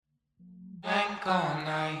Blank all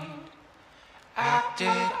night, acted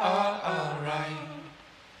all alright.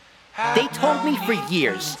 They told me for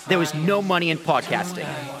years there was no money in podcasting.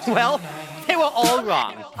 Well, they were all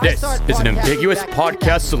wrong. This is an Ambiguous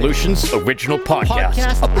Podcast Solutions original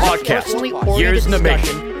podcast. A podcast, years in the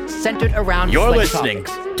making. Centered around You're Flint listening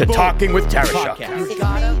topics. to Talking with Tarashuk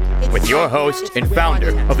Podcast. with your host and founder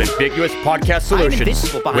of Ambiguous Podcast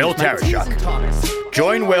Solutions, Will Tarashuk.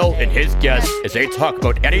 Join Will and his guests as they talk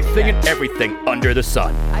about anything and everything under the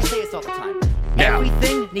sun. I say this all the time. Now,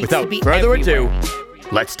 Everything needs without to be further ado, everywhere.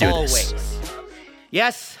 let's do Always. this.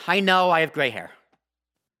 Yes, I know I have gray hair.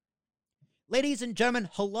 Ladies and gentlemen,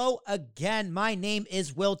 hello again. My name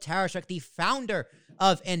is Will Tarashuk, the founder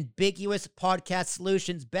of Ambiguous Podcast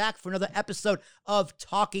Solutions, back for another episode of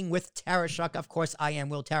Talking with Tarashuk. Of course, I am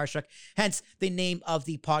Will Tarashuk, hence the name of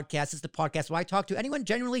the podcast. It's the podcast where I talk to anyone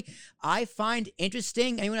genuinely I find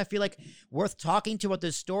interesting, anyone I feel like worth talking to about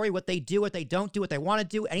their story, what they do, what they don't do, what they want to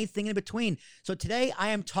do, anything in between. So today I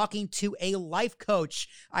am talking to a life coach.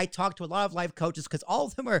 I talk to a lot of life coaches because all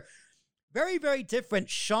of them are very, very different.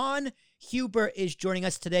 Shawn Huber is joining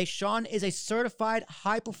us today. Shawn is a certified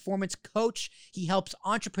high-performance coach. He helps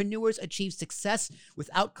entrepreneurs achieve success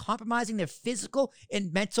without compromising their physical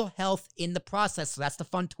and mental health in the process. So that's the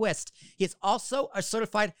fun twist. He is also a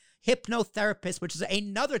certified hypnotherapist, which is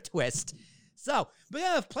another twist. So we're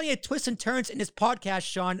going to have plenty of twists and turns in this podcast,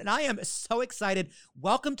 Shawn, and I am so excited.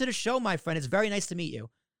 Welcome to the show, my friend. It's very nice to meet you.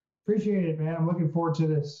 Appreciate it, man. I'm looking forward to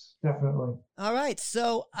this, definitely. All right.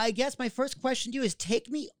 So I guess my first question to you is take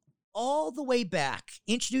me all the way back.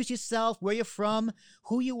 Introduce yourself, where you're from,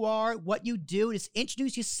 who you are, what you do. Just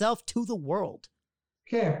introduce yourself to the world.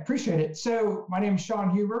 Okay, appreciate it. So my name is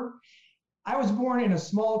Shawn Huber. I was born in a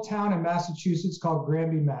small town in Massachusetts called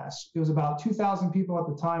Granby, Mass. It was about 2,000 people at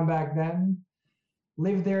the time back then.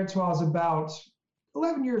 Lived there until I was about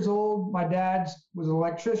 11 years old. My dad was an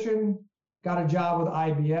electrician, got a job with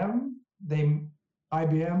IBM. I've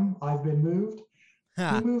been moved.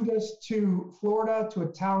 Huh. He moved us to Florida to a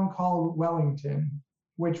town called Wellington,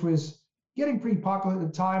 which was getting pretty popular at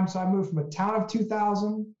the time. So I moved from a town of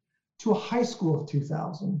 2,000 to a high school of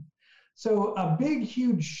 2,000. So a big,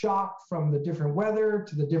 huge shock from the different weather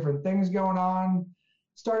to the different things going on.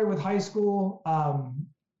 Started with high school,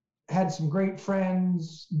 had some great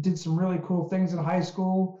friends, did some really cool things in high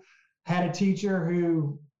school. Had a teacher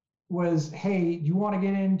who was, hey, do you want to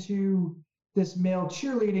get into this male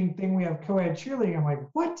cheerleading thing? We have co-ed cheerleading. I'm like,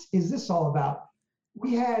 what is this all about?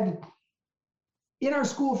 We had in our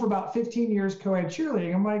school for about 15 years co-ed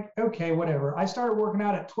cheerleading. I'm like, okay, whatever. I started working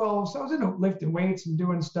out at 12, so I was into lifting weights and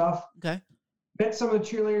doing stuff. Okay. Met some of the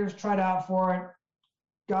cheerleaders, tried out for it,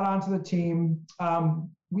 got onto the team.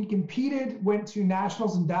 We competed, went to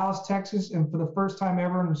nationals in Dallas, Texas, and for the first time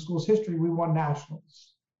ever in the school's history, we won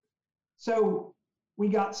nationals. So we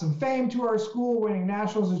got some fame to our school, winning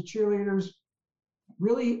nationals as cheerleaders.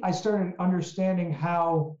 Really, I started understanding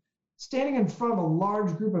how standing in front of a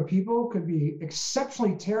large group of people could be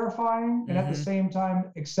exceptionally terrifying and at the same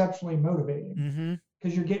time exceptionally motivating,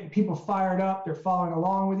 because you're getting people fired up, they're following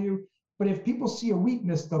along with you. But if people see a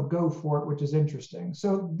weakness, they'll go for it, which is interesting.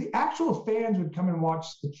 So the actual fans would come and watch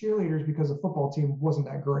the cheerleaders because the football team wasn't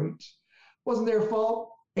that great. Wasn't their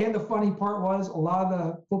fault. And the funny part was a lot of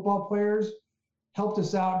the football players helped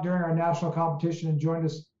us out during our national competition and joined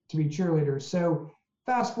us to be cheerleaders. So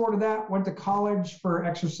fast forward to that, went to college for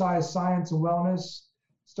exercise science and wellness,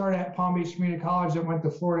 started at Palm Beach Community College, then went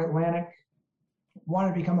to Florida Atlantic, wanted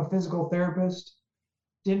to become a physical therapist,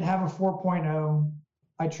 didn't have a 4.0.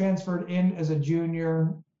 I transferred in as a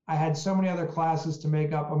junior. I had so many other classes to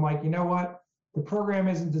make up. I'm like, you know what? The program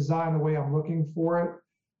isn't designed the way I'm looking for it.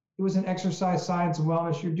 It was an exercise science and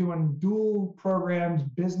wellness. You're doing dual programs,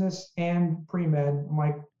 business and pre-med. I'm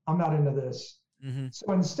like, I'm not into this.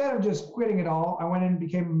 So instead of just quitting it all, I went in and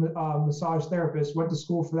became a massage therapist, went to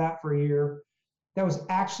school for that for a year. That was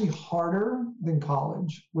actually harder than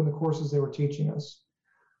college when the courses they were teaching us.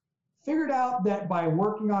 Figured out that by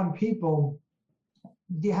working on people,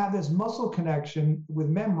 you have this muscle connection with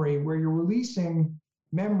memory where you're releasing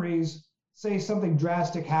memories. Say something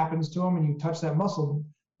drastic happens to them and you touch that muscle,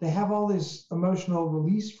 they have all this emotional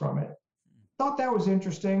release from it. Thought that was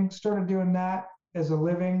interesting. Started doing that as a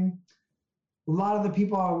living. A lot of the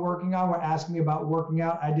people I was working on were asking me about working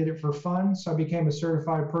out. I did it for fun. So I became a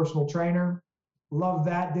certified personal trainer. Loved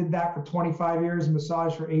that. Did that for 25 years,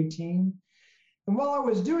 massage for 18. And while I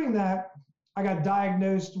was doing that, I got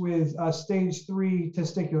diagnosed with stage 3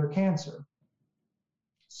 testicular cancer.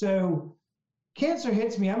 So cancer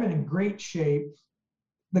hits me. I'm in great shape.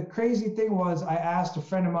 The crazy thing was I asked a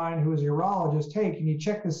friend of mine who was a urologist, hey, can you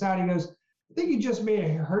check this out? He goes, I think you just may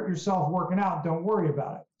hurt yourself working out. Don't worry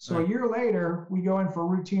about it. So a year later, we go in for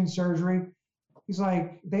routine surgery. He's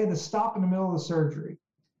like, they had to stop in the middle of the surgery.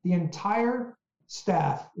 The entire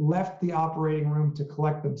staff left the operating room to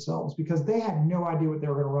collect themselves because they had no idea what they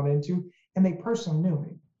were going to run into, and they personally knew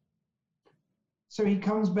me. So he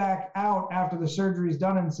comes back out after the surgery is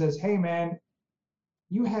done and says, hey, man,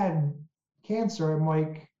 you had cancer. I'm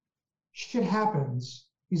like, shit happens.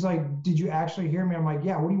 He's like, did you actually hear me? I'm like,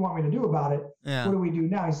 yeah, what do you want me to do about it? Yeah. What do we do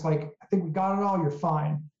now? He's like, I think we got it all. You're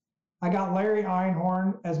fine. I got Larry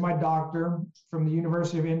Einhorn as my doctor from the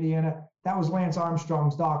University of Indiana. That was Lance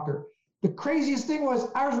Armstrong's doctor. The craziest thing was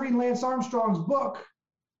I was reading Lance Armstrong's book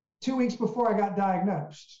 2 weeks before I got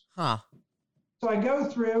diagnosed. Huh. So I go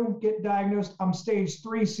through, get diagnosed. I'm stage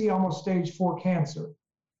 3C, almost stage 4 cancer.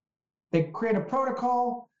 They create a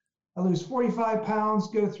protocol. I lose 45 pounds,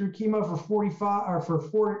 go through chemo for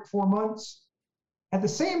 4 months. At the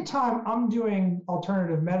same time, I'm doing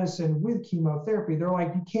alternative medicine with chemotherapy. They're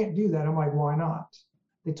like, you can't do that. I'm like, why not?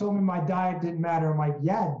 They told me my diet didn't matter. I'm like,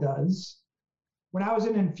 yeah, it does. When I was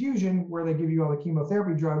in infusion, where they give you all the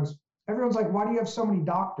chemotherapy drugs, everyone's like, why do you have so many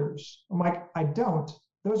doctors? I'm like, I don't.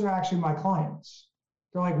 Those are actually my clients.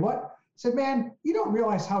 They're like, what? I said, man, you don't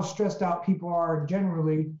realize how stressed out people are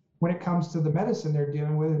generally when it comes to the medicine they're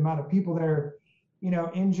dealing with, the amount of people that are,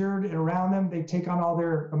 injured and around them, they take on all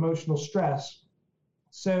their emotional stress.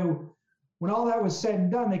 So when all that was said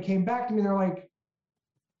and done, they came back to me. They're like,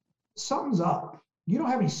 something's up. You don't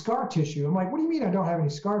have any scar tissue. I'm like, what do you mean I don't have any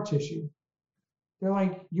scar tissue? They're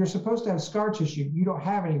like, you're supposed to have scar tissue. You don't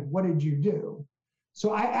have any. What did you do?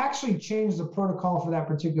 So I actually changed the protocol for that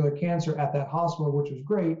particular cancer at that hospital, which was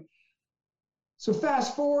great. So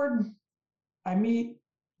fast forward, I meet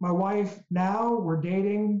my wife now. We're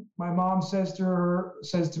dating. My mom says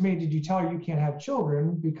to me, did you tell her you can't have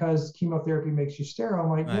children because chemotherapy makes you sterile? I'm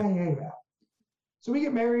like, yeah. So we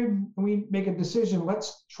get married and we make a decision.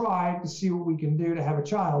 Let's try to see what we can do to have a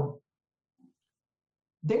child.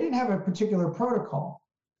 They didn't have a particular protocol.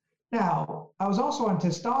 Now, I was also on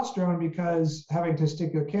testosterone because having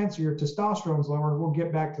testicular cancer, your testosterone's lower. We'll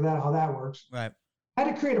get back to that, how that works. Right. I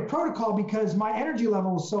had to create a protocol because my energy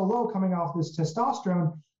level was so low coming off this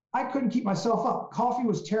testosterone, I couldn't keep myself up. Coffee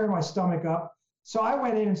was tearing my stomach up. So I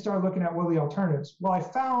went in and started looking at what are the alternatives. Well, I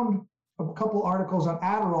found a couple articles on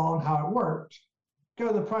Adderall and how it worked. Go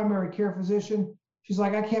to the primary care physician. She's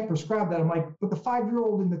like, I can't prescribe that. I'm like, but the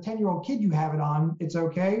 5-year-old and the 10-year-old kid you have it on, it's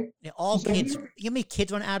okay. Yeah, all She's kids. like, You know how many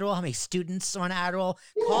kids on Adderall? How many students on Adderall?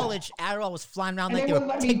 Yeah. College Adderall was flying around and like they they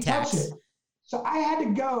wouldn't were let me Tic touch Tacs. it. So I had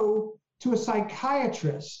to go to a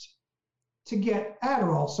psychiatrist to get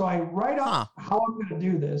Adderall. So I write up how I'm going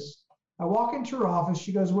to do this. I walk into her office.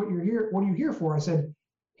 She goes, what are you here for? I said,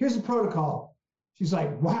 here's the protocol. She's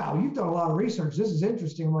like, wow, you've done a lot of research. This is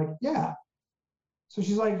interesting. I'm like, yeah. So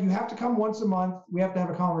she's like, you have to come once a month. We have to have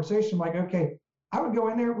a conversation. I'm like, okay. I would go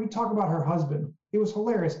in there. We talk about her husband. It was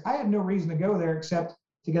hilarious. I had no reason to go there except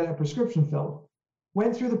to get a prescription filled.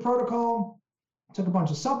 Went through the protocol, took a bunch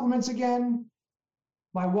of supplements again.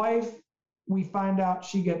 My wife, we find out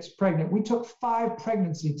she gets pregnant. We took 5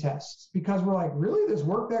 pregnancy tests because we're like, really? This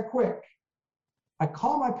worked that quick? I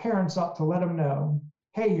call my parents up to let them know,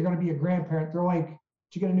 hey, you're going to be a grandparent. They're like, did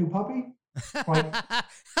you get a new puppy? Like,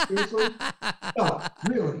 seriously? No,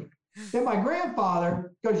 really? Then my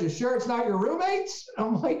grandfather goes, you sure it's not your roommates?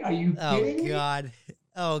 I'm like, are you kidding me?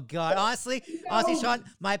 Oh God. Honestly, Shawn,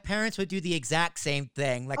 my parents would do the exact same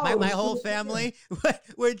thing. Like my whole family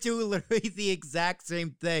would do literally the exact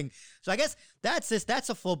same thing. So I guess that's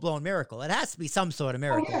a full-blown miracle. It has to be some sort of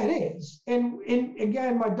miracle. Oh, yeah, it is. And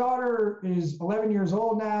again, my daughter is 11 years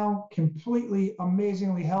old now, completely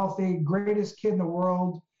amazingly healthy, greatest kid in the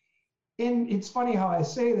world. And it's funny how I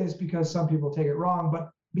say this because some people take it wrong,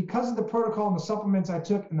 but because of the protocol and the supplements I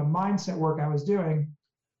took and the mindset work I was doing,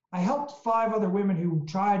 I helped 5 other women who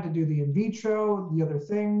tried to do the in vitro, the other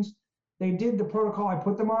things. They did the protocol I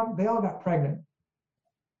put them on. They all got pregnant.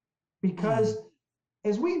 Because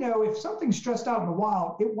as we know, if something's stressed out in the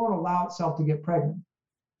wild, it won't allow itself to get pregnant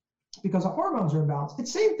because the hormones are imbalanced.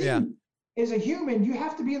 It's the same thing. Yeah. As a human, you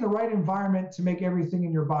have to be in the right environment to make everything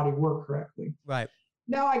in your body work correctly. Right.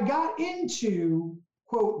 Now, I got into,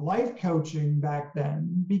 quote, life coaching back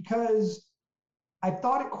then because I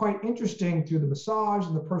thought it quite interesting through the massage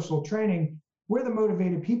and the personal training where the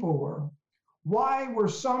motivated people were. Why were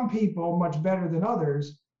some people much better than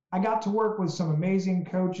others? I got to work with some amazing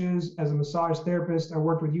coaches as a massage therapist. I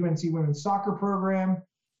worked with UNC women's soccer program.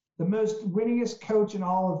 The most winningest coach in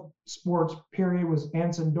all of sports, period, was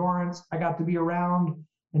Anson Dorrance. I got to be around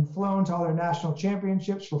and flown to all their national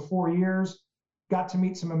championships for 4 years. Got to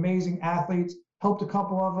meet some amazing athletes. helped a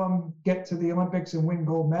couple of them get to the Olympics and win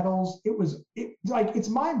gold medals. It's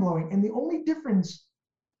mind blowing. And the only difference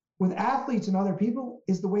with athletes and other people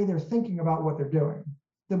is the way they're thinking about what they're doing,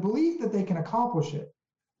 the belief that they can accomplish it.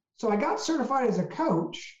 So I got certified as a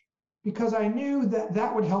coach because I knew that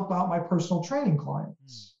that would help out my personal training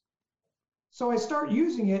clients. So I start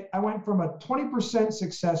using it. I went from a 20%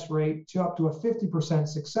 success rate to up to a 50%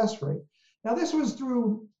 success rate. Now, this was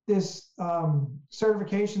through this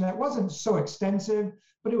certification that wasn't so extensive,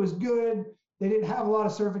 but it was good. They didn't have a lot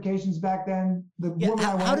of certifications back then.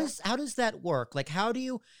 How does that work? Like, how do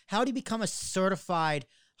you become a certified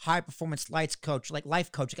high performance coach, like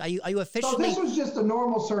life coach? Are you officially? So this was just a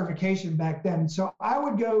normal certification back then. So I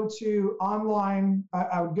would go to online.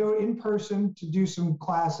 I would go in person to do some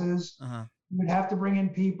classes. We'd have to bring in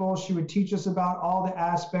people. She would teach us about all the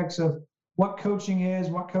aspects of what coaching is,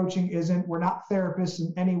 what coaching isn't. We're not therapists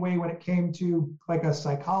in any way when it came to like a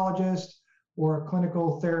psychologist or a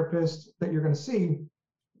clinical therapist that you're going to see.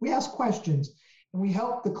 We ask questions and we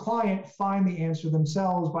help the client find the answer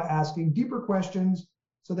themselves by asking deeper questions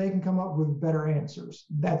so they can come up with better answers.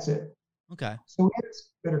 That's it. Okay. So we ask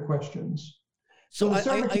better questions. So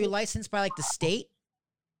are you licensed by like the state?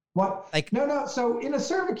 What? Like no. So in a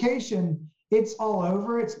certification, it's all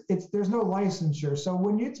over. It's there's no licensure. So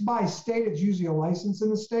when it's by state, it's usually a license in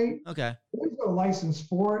the state. Okay. There's no license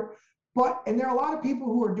for it. And there are a lot of people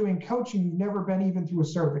who are doing coaching who've never been even through a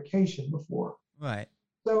certification before. Right.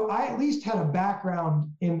 So I at least had a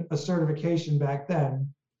background in a certification back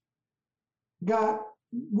then.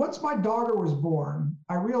 Once my daughter was born,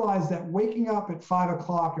 I realized that waking up at 5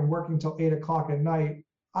 o'clock and working till 8 o'clock at night,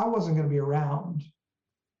 I wasn't going to be around.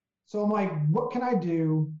 So I'm like, what can I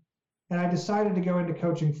do? And I decided to go into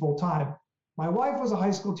coaching full time. My wife was a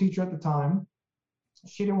high school teacher at the time.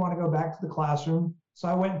 She didn't want to go back to the classroom. So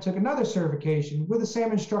I went and took another certification with the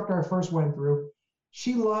same instructor I first went through.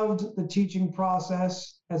 She loved the teaching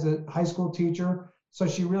process as a high school teacher. So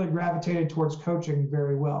she really gravitated towards coaching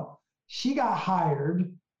very well. She got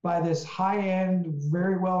hired by this high-end,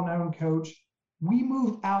 very well-known coach. We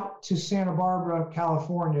moved out to Santa Barbara,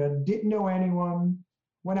 California, didn't know anyone,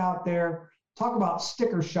 went out there. Talk about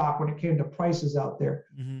sticker shock when it came to prices out there.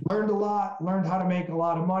 Learned a lot, learned how to make a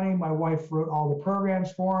lot of money. My wife wrote all the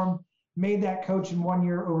programs for him, made that coach in 1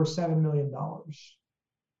 year over $7 million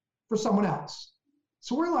for someone else.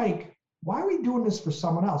 So we're like, why are we doing this for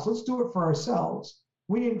someone else? Let's do it for ourselves.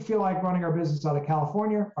 We didn't feel like running our business out of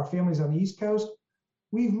California. Our family's on the East Coast.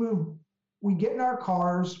 We've moved, we get in our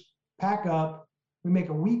cars, pack up, we make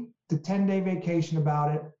a week to 10-day vacation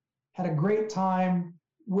about it, had a great time.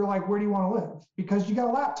 We're like, where do you want to live? Because you got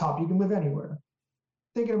a laptop, you can live anywhere.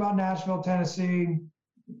 Thinking about Nashville, Tennessee,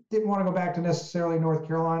 didn't want to go back to necessarily North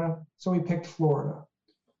Carolina, so we picked Florida.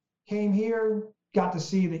 Came here, got to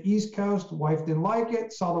see the East Coast, wife didn't like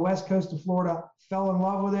it, saw the West Coast of Florida, fell in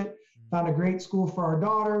love with it, found a great school for our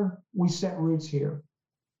daughter, we set roots here.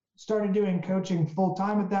 Started doing coaching full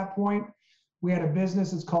time at that point. We had a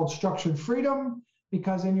business, it's called Structured Freedom,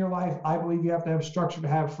 because in your life, I believe you have to have structure to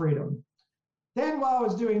have freedom. Then while I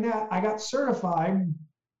was doing that, I got certified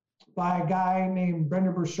by a guy named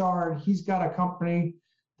Brendan Burchard. He's got a company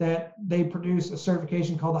that they produce a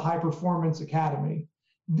certification called the High Performance Academy.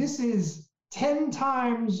 This is 10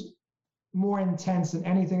 times more intense than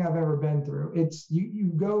anything I've ever been through. It's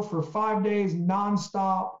you go for 5 days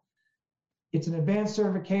nonstop. It's an advanced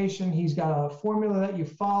certification. He's got a formula that you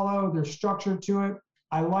follow. There's structure to it.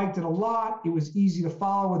 I liked it a lot. It was easy to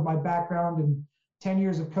follow with my background in 10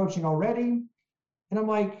 years of coaching already. And I'm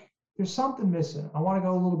like, there's something missing. I want to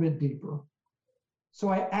go a little bit deeper. So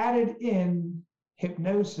I added in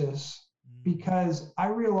hypnosis because I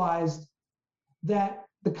realized that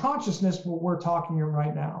the consciousness, what we're talking in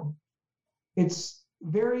right now, it's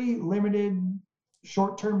very limited,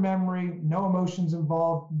 short-term memory, no emotions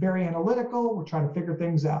involved, very analytical. We're trying to figure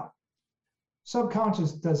things out.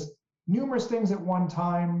 Subconscious does numerous things at one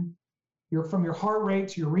time. From your heart rate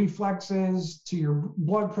to your reflexes to your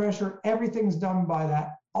blood pressure, everything's done by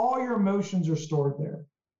that. All your emotions are stored there.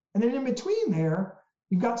 And then in between there,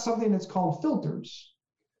 you've got something that's called filters.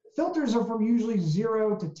 Filters are from usually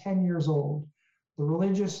 0 to 10 years old. The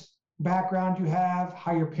religious background you have,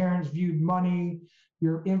 how your parents viewed money,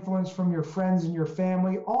 your influence from your friends and your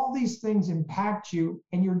family, all these things impact you,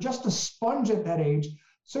 and you're just a sponge at that age,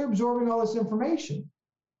 so you're absorbing all this information.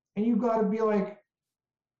 And you've got to be like,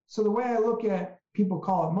 so the way I look at, people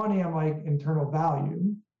call it money, I'm like internal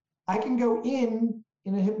value. I can go in a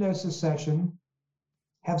hypnosis session,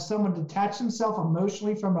 have someone detach themselves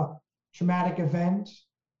emotionally from a traumatic event,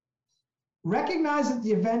 recognize that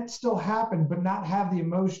the event still happened, but not have the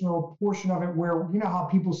emotional portion of it where, you know how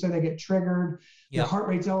people say they get triggered, their heart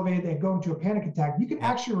rate's elevated, they go into a panic attack. You can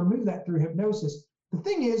actually remove that through hypnosis. The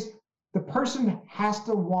thing is, the person has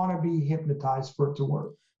to want to be hypnotized for it to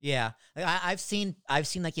work. Yeah. I've seen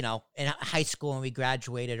like, you know, in high school when we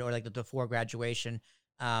graduated, or like before graduation,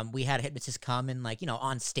 we had a hypnotist come and, like, you know,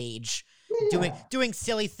 on stage doing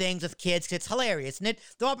silly things with kids. 'Cause it's hilarious. And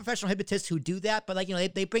they're all professional hypnotists who do that. But, like, you know,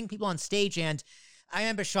 they bring people on stage, and I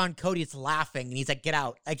remember Shawn Cody is laughing and he's like, "Get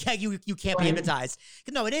out. You can't be hypnotized."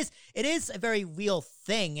 No, it is a very real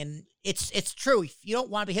thing. And it's true. If you don't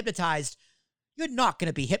want to be hypnotized, you're not going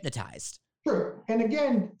to be hypnotized. Sure. And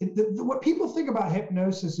again, what people think about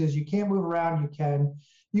hypnosis is you can't move around.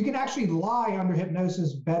 You can actually lie under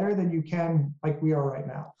hypnosis better than you can like we are right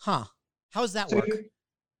now. Huh. How does that work?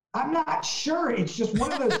 I'm not sure. It's just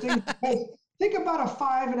one of those things. Think about a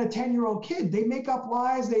 5 and a 10-year-old kid. They make up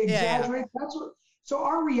lies. They exaggerate. So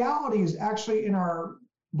our reality is actually in our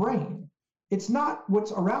brain. It's not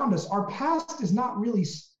what's around us. Our past is not really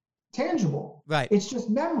tangible. Right. It's just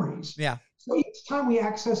memories. Yeah. So each time we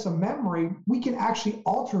access a memory, we can actually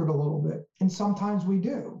alter it a little bit. And sometimes we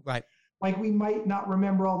do. Right. Like we might not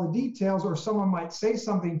remember all the details, or someone might say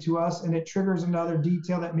something to us and it triggers another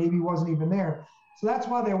detail that maybe wasn't even there. So that's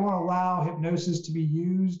why they won't allow hypnosis to be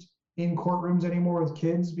used in courtrooms anymore with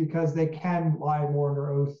kids, because they can lie more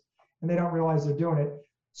under oath and they don't realize they're doing it.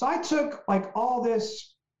 So I took like all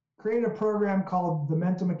this, created a program called the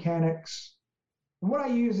Mental Mechanics. And what I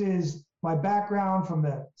use is my background from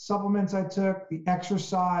the supplements I took, the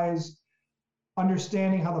exercise,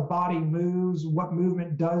 understanding how the body moves, what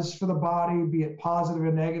movement does for the body, be it positive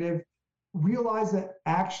or negative. Realize that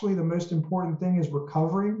actually the most important thing is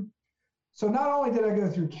recovery. So not only did I go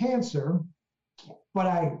through cancer, but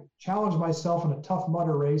I challenged myself in a Tough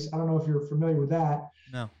Mudder race. I don't know if you're familiar with that.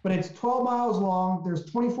 No. But it's 12 miles long. There's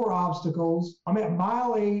 24 obstacles. I'm at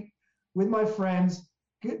mile 8 with my friends.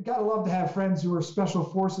 Gotta love to have friends who are Special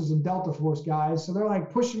Forces and Delta Force guys. So they're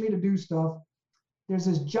like pushing me to do stuff. There's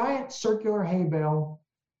this giant circular hay bale.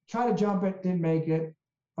 Try to jump it, didn't make it.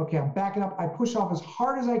 Okay, I'm backing up. I push off as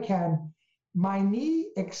hard as I can. My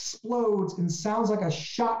knee explodes and sounds like a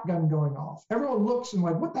shotgun going off. Everyone looks and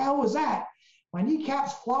like, what the hell was that? My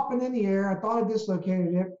kneecap's flopping in the air. I thought I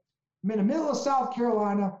dislocated it. I'm in the middle of South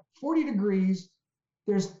Carolina, 40 degrees.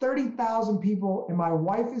 There's 30,000 people, and my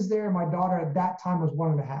wife is there, and my daughter at that time was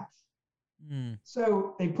 1.5.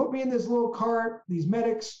 So they put me in this little cart. These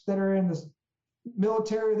medics that are in this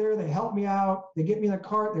military there, they help me out. They get me in the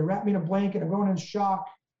cart. They wrap me in a blanket. I'm going in shock.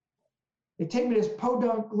 They take me to this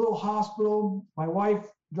podunk little hospital. My wife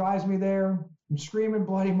drives me there. I'm screaming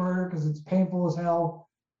bloody murder because it's painful as hell.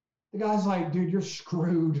 The guy's like, dude, you're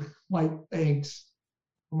screwed. Like, thanks.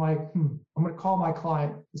 I'm like, I'm going to call my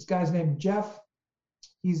client. This guy's named Jeff.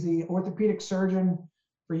 He's the orthopedic surgeon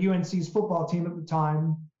for UNC's football team at the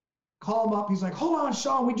time. Call him up. He's like, hold on,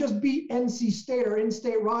 Shawn. We just beat NC State, our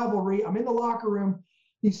in-state rivalry. I'm in the locker room.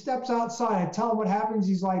 He steps outside. I tell him what happens.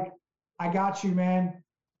 He's like, I got you, man.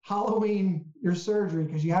 Halloween, your surgery,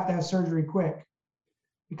 because you have to have surgery quick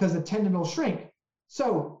because the tendon will shrink.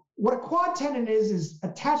 So what a quad tendon is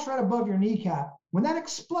attached right above your kneecap. When that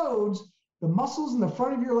explodes, the muscles in the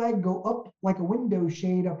front of your leg go up like a window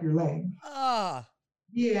shade up your leg.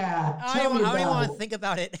 Yeah. I don't even want to think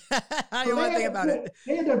about it. I don't want to think about it.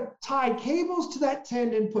 They had to tie cables to that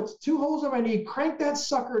tendon, put 2 holes in my knee, crank that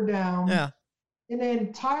sucker down, and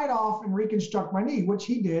then tie it off and reconstruct my knee, which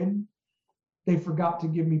he did. They forgot to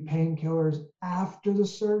give me painkillers after the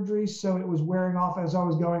surgery, so it was wearing off as I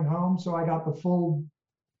was going home, so I got the full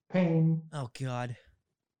pain. Oh, God.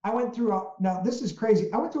 I went through, now this is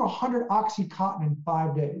crazy, I went through 100 Oxycontin in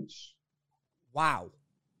 5 days. Wow.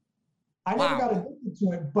 I never got addicted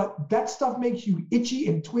to it, but that stuff makes you itchy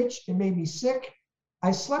and twitch. It made me sick.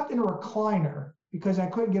 I slept in a recliner because I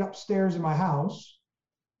couldn't get upstairs in my house.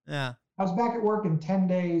 Yeah. I was back at work in 10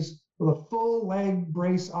 days with a full leg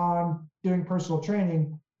brace on, doing personal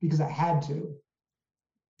training because I had to.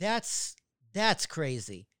 That's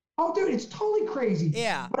crazy. Oh, dude, it's totally crazy.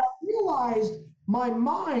 Yeah. But I realized my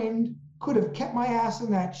mind could have kept my ass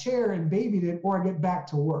in that chair and babied it, or I get back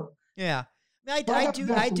to work. Yeah.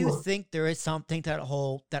 I do think there is something to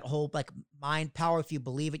that whole like mind power. If you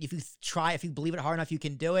believe it, if you believe it hard enough, you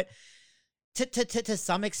can do it. To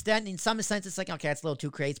some extent, in some sense, it's like, okay, it's a little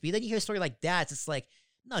too crazy. But then you hear a story like that, it's just like,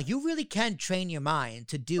 no, you really can train your mind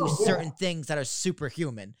to do certain things that are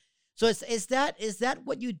superhuman. So is that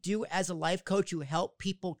what you do as a life coach? You help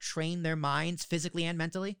people train their minds physically and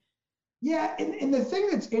mentally? Yeah, and the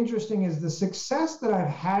thing that's interesting is the success that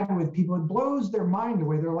I've had with people, it blows their mind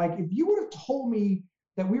away. They're like, if you would have told me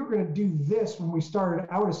that we were going to do this when we started,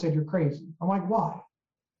 I would have said, you're crazy. I'm like, why?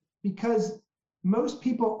 Because most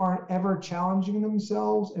people aren't ever challenging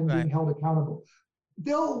themselves and being held accountable.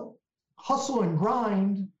 They'll hustle and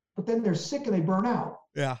grind, but then they're sick and they burn out.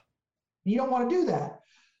 Yeah. You don't want to do that.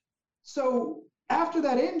 So after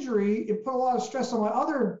that injury, it put a lot of stress on my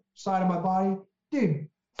other side of my body. Dude,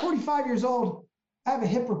 45 years old, I have a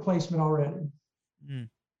hip replacement already.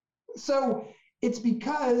 So it's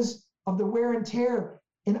because of the wear and tear.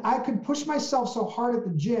 And I could push myself so hard at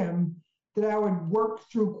the gym that I would work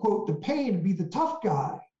through, quote, the pain and be the tough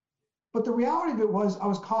guy. But the reality of it was I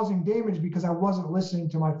was causing damage because I wasn't listening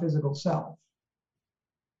to my physical self.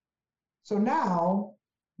 So now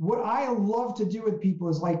what I love to do with people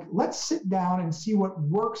is like, let's sit down and see what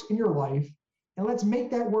works in your life. And let's make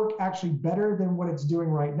that work actually better than what it's doing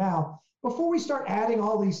right now before we start adding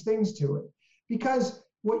all these things to it. Because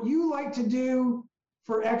what you like to do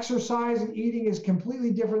for exercise and eating is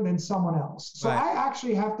completely different than someone else. So I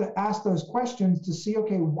actually have to ask those questions to see,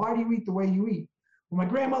 okay, why do you eat the way you eat? Well, my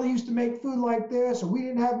grandmother used to make food like this, or we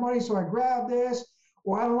didn't have money, so I grabbed this,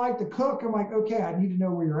 or I don't like to cook. I'm like, okay, I need to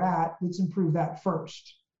know where you're at. Let's improve that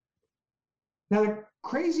first. Now, the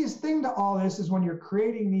craziest thing to all this is when you're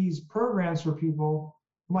creating these programs for people,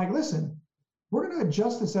 I'm like, listen, we're going to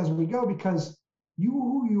adjust this as we go because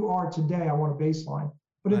who you are today, I want a baseline.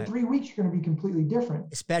 But in 3 weeks, you're going to be completely different.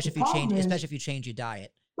 Especially if you change your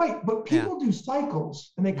diet. Right, but people do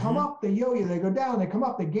cycles, and they come up, they yo-yo, they go down, they come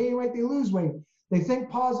up, they gain weight, they lose weight. They think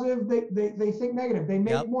positive, they think negative. They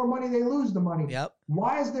make more money, they lose the money.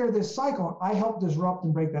 Why is there this cycle? I help disrupt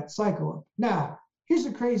and break that cycle. Now, here's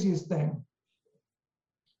the craziest thing.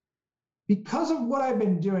 Because of what I've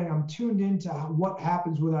been doing, I'm tuned into what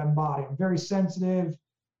happens with my body. I'm very sensitive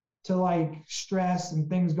to like stress and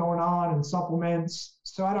things going on and supplements.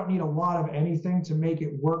 So I don't need a lot of anything to make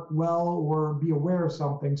it work well or be aware of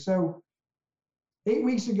something. So 8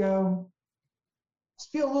 weeks ago, I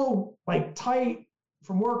feel a little like tight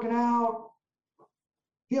from working out,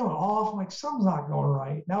 feeling off. I'm like, something's not going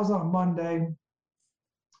right. That was on a Monday.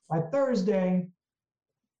 By Thursday,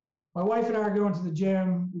 my wife and I are going to the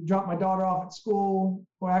gym. We dropped my daughter off at school.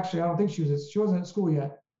 Well, actually, I don't think she wasn't at school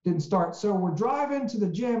yet. Didn't start. So we're driving to the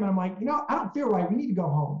gym and I'm like, I don't feel right. We need to go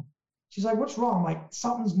home. She's like, what's wrong? I'm like,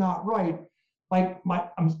 something's not right. Like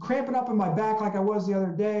I'm cramping up in my back like I was the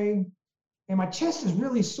other day. And my chest is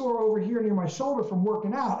really sore over here near my shoulder from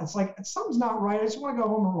working out. It's like, something's not right. I just want to go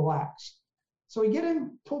home and relax. So we get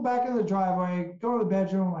in, pull back into the driveway, go to the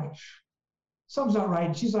bedroom, like, something's not right.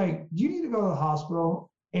 And she's like, do you need to go to the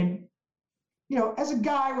hospital? And, as a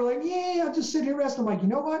guy, we're like, yeah, I'll just sit here rest. I'm like, you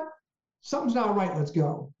know what? Something's not right. Let's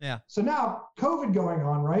go. Yeah. So now COVID going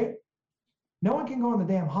on, right? No one can go in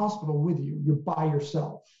the damn hospital with you. You're by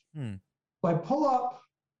yourself. So I pull up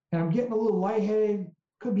and I'm getting a little lightheaded.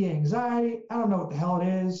 Could be anxiety. I don't know what the hell it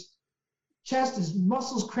is. Chest is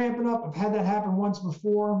muscles cramping up. I've had that happen once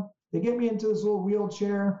before. They get me into this little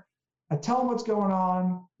wheelchair. I tell them what's going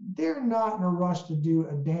on. They're not in a rush to do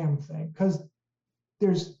a damn thing because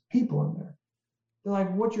there's people in there. They're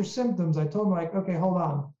like, what's your symptoms? I told them, like, okay, hold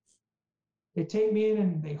on. They take me in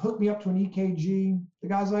and they hook me up to an EKG. The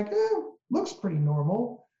guy's like, looks pretty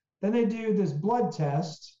normal. Then they do this blood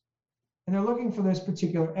test and they're looking for this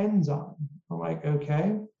particular enzyme. I'm like,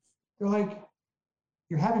 okay. They're like,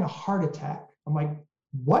 you're having a heart attack. I'm like,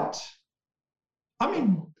 what?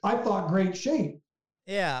 I thought great shape.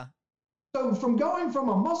 Yeah. So from going from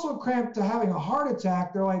a muscle cramp to having a heart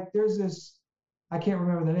attack, they're like, there's this, I can't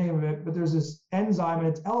remember the name of it, but there's this enzyme and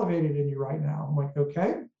it's elevated in you right now. I'm like,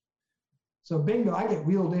 okay. So bingo, I get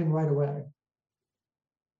wheeled in right away.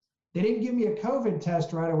 They didn't give me a COVID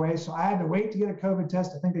test right away, so I had to wait to get a COVID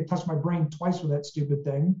test. I think they touched my brain twice with that stupid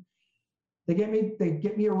thing. They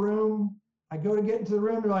get me a room. I go to get into the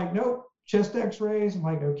room. They're like, nope, chest x-rays. I'm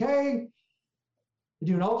like, okay. They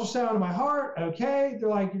do an ultrasound of my heart. Okay. They're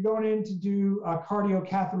like, you're going in to do a cardio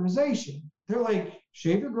catheterization. They're like,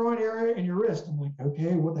 shave your groin area and your wrist. I'm like,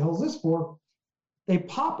 okay, what the hell is this for? They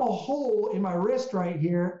pop a hole in my wrist right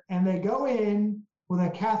here and they go in with a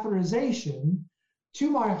catheterization to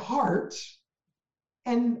my heart.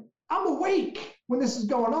 And I'm awake when this is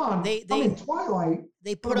going on. I'm in twilight.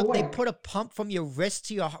 They put a pump from your wrist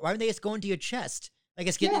to your heart. Why don't they just go into your chest? I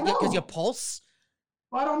guess because your pulse?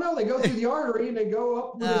 Well, I don't know. They go through the artery and they go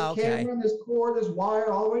up with this camera and this cord, this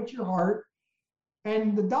wire all the way to your heart.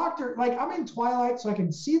 And the doctor, like, I'm in twilight, so I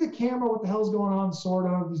can see the camera, what the hell's going on, sort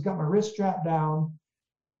of. He's got my wrist strapped down.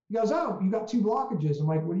 He goes, oh, you got 2 blockages. I'm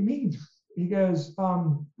like, what do you mean? He goes,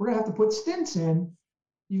 we're going to have to put stents in.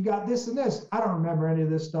 You've got this and this. I don't remember any of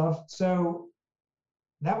this stuff. So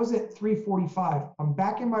That was at 3:45. I'm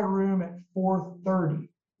back in my room at 4:30.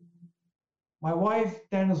 My wife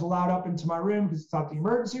then is allowed up into my room because it's not the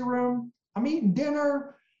emergency room. I'm eating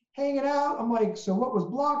dinner, hanging out. I'm like, so what was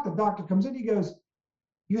blocked? The doctor comes in. He goes,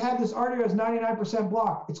 you have this artery that's 99%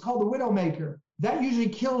 blocked. It's called the widowmaker. That usually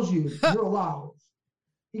kills you. You're alive.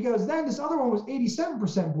 He goes, then this other one was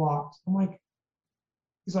 87% blocked. I'm like,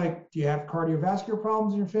 he's like, do you have cardiovascular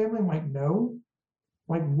problems in your family? I'm like, no.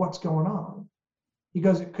 I'm like, what's going on? He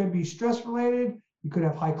goes, it could be stress related. You could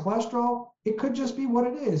have high cholesterol. It could just be what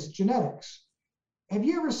it is, genetics. Have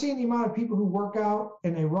you ever seen the amount of people who work out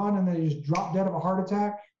and they run and they just drop dead of a heart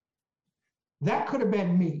attack? That could have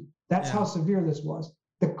been me. That's how severe this was.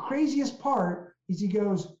 The craziest part is he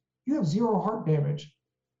goes, you have 0 heart damage.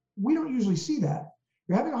 We don't usually see that.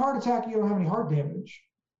 You're having a heart attack, you don't have any heart damage.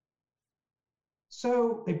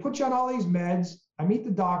 So they put you on all these meds. I meet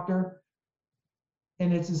the doctor,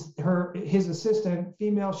 and it's his assistant,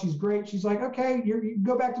 female. She's great. She's like, okay, you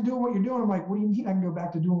go back to doing what you're doing. I'm like, what do you mean I can go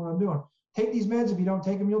back to doing what I'm doing? Take these meds. If you don't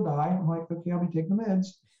take them, you'll die. I'm like, okay, I'll be taking the meds.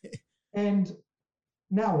 And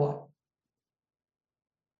now what?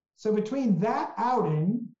 So between that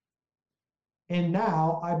outing and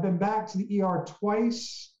now, I've been back to the ER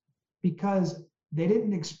twice because they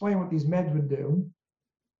didn't explain what these meds would do.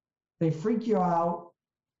 They freak you out,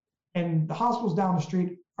 and the hospital's down the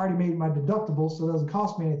street. I already made my deductible, so it doesn't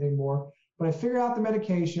cost me anything more. But I figured out the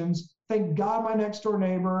medications. Thank God my next door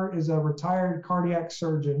neighbor is a retired cardiac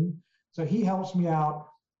surgeon, so he helps me out.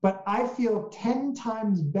 But I feel 10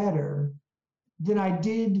 times better than I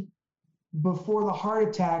did before the heart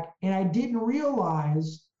attack, and I didn't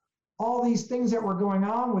realize all these things that were going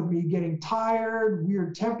on with me, getting tired,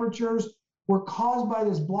 weird temperatures, were caused by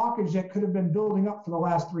this blockage that could have been building up for the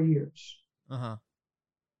last 3 years.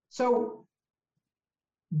 So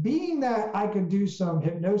being that I could do some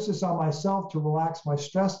hypnosis on myself to relax my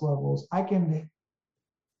stress levels, I can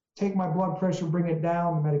take my blood pressure, bring it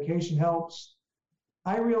down, the medication helps.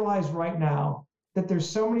 I realize right now that there's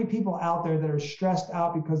so many people out there that are stressed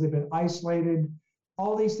out because they've been isolated.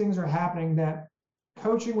 All these things are happening, that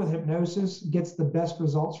coaching with hypnosis gets the best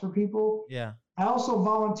results for people. Yeah. I also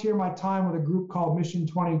volunteer my time with a group called Mission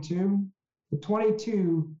 22. The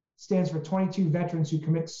 22 stands for 22 veterans who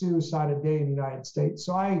commit suicide a day in the United States.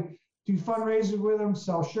 So I do fundraisers with them,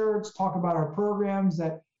 sell shirts, talk about our programs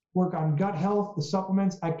that work on gut health, the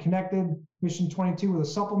supplements. I connected Mission 22 with a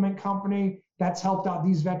supplement company that's helped out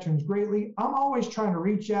these veterans greatly. I'm always trying to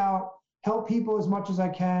reach out, help people as much as I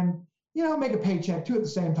can, make a paycheck too at the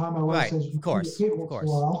same time. My wife says, of course.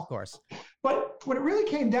 But when it really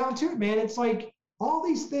came down to it, man, it's like all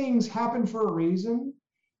these things happen for a reason.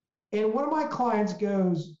 And one of my clients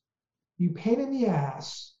goes, you pain in the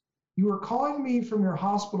ass. You were calling me from your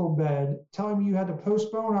hospital bed, telling me you had to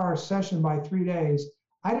postpone our session by 3 days.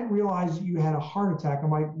 I didn't realize you had a heart attack.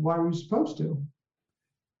 I'm like, why were you supposed to?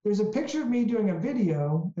 There's a picture of me doing a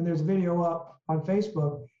video, and there's a video up on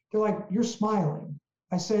Facebook. They're like, you're smiling.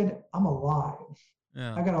 I said, I'm alive.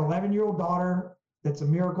 Yeah. I got an 11-year-old daughter. That's a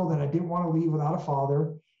miracle that I didn't want to leave without a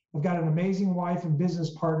father. I've got an amazing wife and business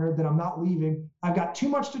partner that I'm not leaving. I've got too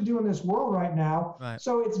much to do in this world right now. Right.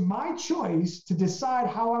 So it's my choice to decide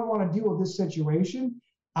how I want to deal with this situation.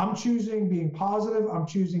 I'm choosing being positive. I'm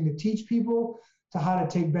choosing to teach people to how to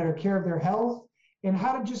take better care of their health and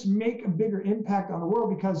how to just make a bigger impact on the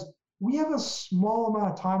world, because we have a small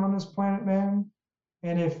amount of time on this planet, man.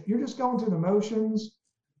 And if you're just going through the motions,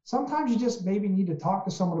 sometimes you just maybe need to talk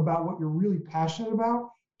to someone about what you're really passionate about,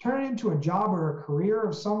 turn it into a job or a career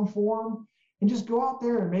of some form, and just go out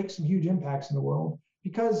there and make some huge impacts in the world.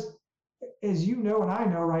 Because as you know, and I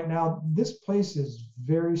know right now, this place is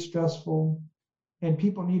very stressful and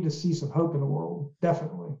people need to see some hope in the world.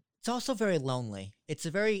 Definitely. It's also very lonely. It's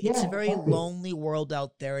a very exactly. lonely world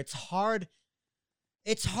out there. It's hard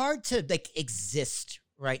to exist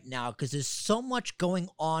right now because there's so much going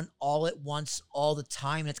on all at once, all the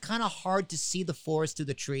time. And it's kind of hard to see the forest through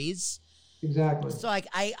the trees. Exactly. So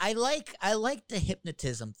I like the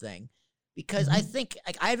hypnotism thing because I think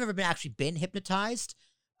I've never been hypnotized.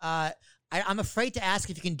 I'm afraid to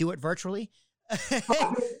ask if you can do it virtually.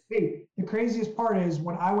 Hey, the craziest part is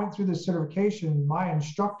when I went through this certification, my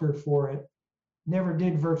instructor for it never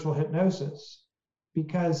did virtual hypnosis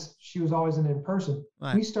because she was always in person.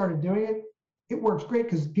 Right. We started doing it. It works great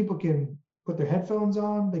because people can put their headphones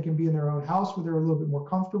on. They can be in their own house where they're a little bit more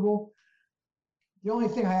comfortable. The only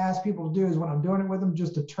thing I ask people to do is when I'm doing it with them,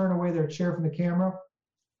 just to turn away their chair from the camera.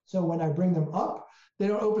 So when I bring them up, they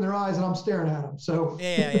don't open their eyes and I'm staring at them. So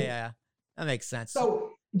yeah. That makes sense.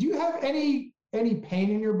 So do you have any pain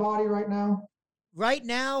in your body right now? Right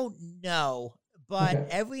now, no. But Okay.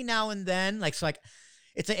 every now and then,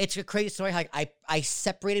 It's a crazy story. Like I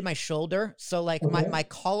separated my shoulder, so like my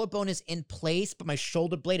collarbone is in place, but my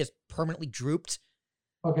shoulder blade is permanently drooped.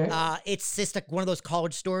 Okay. It's just like one of those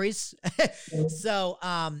college stories. So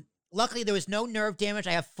luckily there was no nerve damage.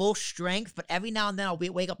 I have full strength, but every now and then I'll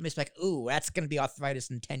wake up and be like, ooh, that's gonna be arthritis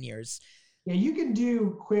in 10 years. Yeah, you can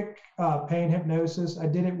do quick pain hypnosis. I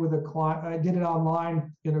did it with a client. I did it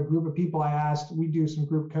online in a group of people I asked. We do some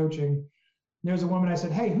group coaching. There's a woman I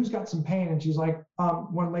said, hey, who's got some pain? And she's like,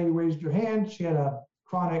 one lady raised her hand. She had a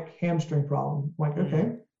chronic hamstring problem. I'm like,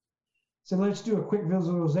 okay. So let's do a quick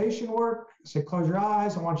visualization work. I said, close your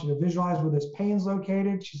eyes. I want you to visualize where this pain's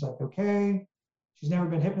located. She's like, okay. She's never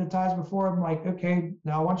been hypnotized before. I'm like, okay,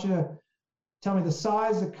 now I want you to tell me the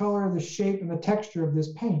size, the color, the shape, and the texture of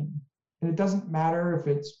this pain. And it doesn't matter if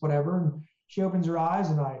it's whatever. And she opens her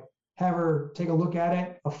eyes and I have her take a look at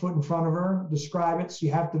it, a foot in front of her, describe it. So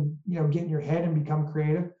you have to, get in your head and become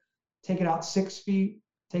creative. Take it out 6 feet,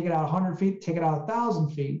 take it out 100 feet, take it out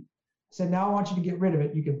 1,000 feet. I said, now I want you to get rid of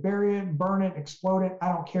it. You can bury it, burn it, explode it. I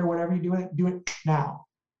don't care, whatever you do it now.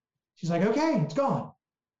 She's like, okay, it's gone.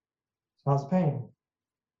 So how's the pain?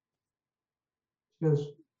 She goes,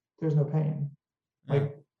 there's no pain.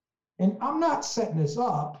 And I'm not setting this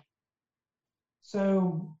up.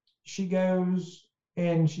 So she goes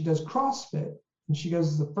and she does CrossFit. And she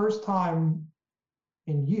goes, the first time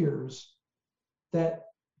in years that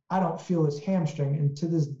I don't feel this hamstring. And to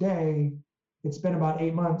this day, it's been about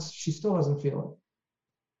 8 months. She still doesn't feel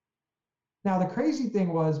it. Now, the crazy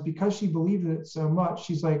thing was, because she believed in it so much,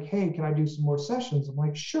 she's like, hey, can I do some more sessions? I'm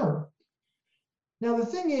like, sure. Now, the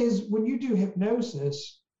thing is, when you do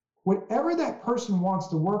hypnosis, whatever that person wants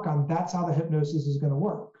to work on, that's how the hypnosis is going to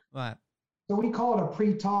work. Right. So we call it a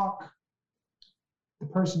pre-talk. The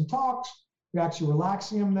person talks, you're actually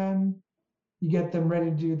relaxing them then. You get them ready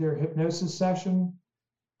to do their hypnosis session.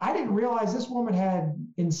 I didn't realize this woman had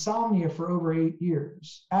insomnia for over 8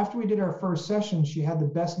 years. After we did our first session, she had the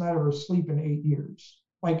best night of her sleep in 8 years.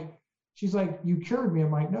 Like, she's like, you cured me.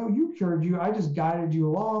 I'm like, no, you cured you. I just guided you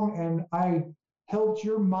along and I helped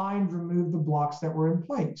your mind remove the blocks that were in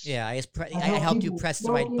place. Yeah, I helped you press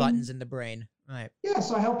the right buttons in the brain. Right. Yeah,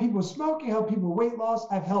 so I help people with smoking, help people with weight loss.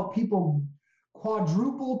 I've helped people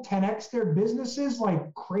quadruple, 10x their businesses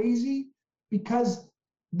like crazy, because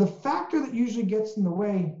the factor that usually gets in the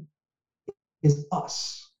way is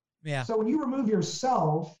us. Yeah. So when you remove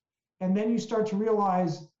yourself and then you start to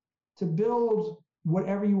realize to build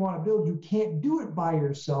whatever you want to build, you can't do it by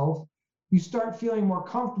yourself. You start feeling more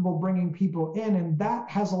comfortable bringing people in. And that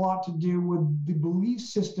has a lot to do with the belief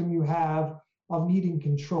system you have of needing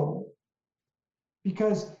control.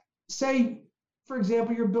 Because say, for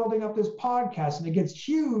example, you're building up this podcast and it gets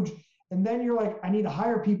huge. And then you're like, I need to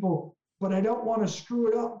hire people, but I don't want to screw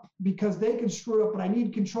it up because they can screw it up, but I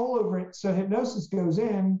need control over it. So hypnosis goes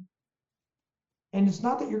in. And it's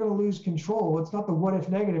not that you're going to lose control. It's not the what if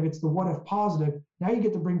negative. It's the what if positive. Now you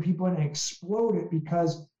get to bring people in and explode it,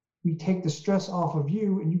 because we take the stress off of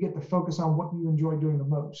you and you get to focus on what you enjoy doing the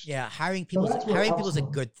most. Yeah, hiring people is a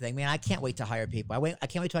good thing. Man, I can't wait to hire people. I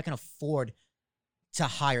can't wait till I can afford to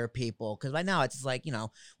hire people, because right now it's like,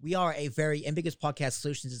 we are a very Ambiguous Podcast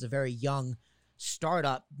Solutions is a very young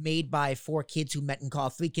startup made by 3 kids who met in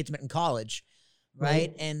college,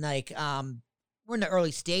 right? And like we're in the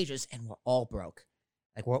early stages and we're all broke.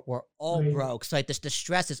 Like we're all broke. So like the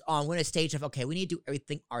stress is on. We're in a stage of, okay, we need to do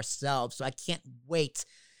everything ourselves. So I can't wait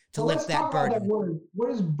to lift that burden. That word. What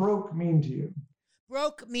does broke mean to you?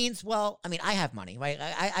 Broke means, well, I mean, I have money, right?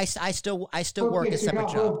 I still work a separate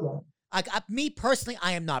job. Me personally,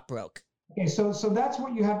 I am not broke. Okay, so that's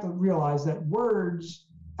what you have to realize, that words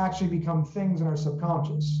actually become things in our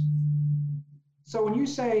subconscious. So when you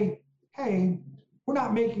say, hey, we're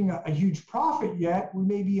not making a huge profit yet, we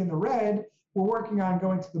may be in the red, we're working on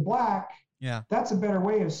going to the black. Yeah. That's a better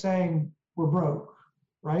way of saying we're broke,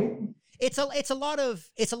 right? It's a lot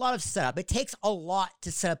of setup. It takes a lot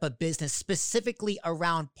to set up a business specifically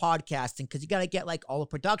around podcasting, because you got to get like all the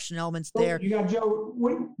production elements there. You got Joe.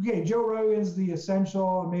 Joe Rogan's the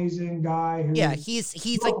essential, amazing guy.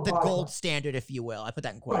 He's like the gold standard, if you will. I put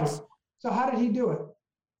that in quotes. Right. So how did he do it?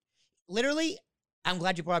 Literally, I'm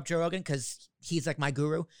glad you brought up Joe Rogan, because he's like my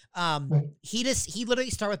guru. He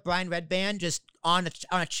literally started with Brian Redband just on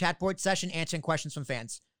a chat board session answering questions from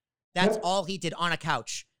fans. That's all he did on a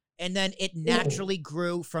couch. And then it naturally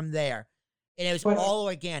grew from there. And it was all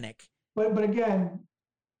organic. But again,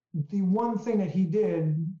 the one thing that he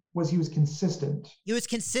did was he was consistent. He was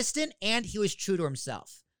consistent and he was true to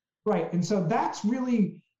himself. Right. And so that's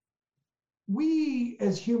really we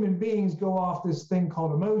as human beings go off this thing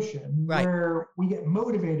called emotion, where we get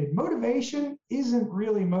motivated. Motivation isn't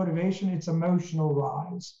really motivation, it's emotional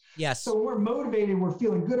rise. Yes. So when we're motivated, we're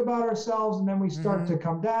feeling good about ourselves, and then we start to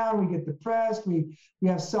come down, we get depressed, we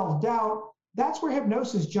have self-doubt. That's where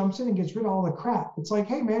hypnosis jumps in and gets rid of all the crap. It's like,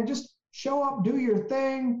 hey man, just show up, do your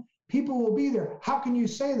thing. People will be there. How can you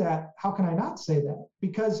say that? How can I not say that?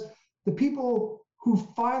 Because the people who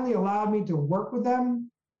finally allowed me to work with them,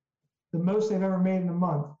 the most they've ever made in a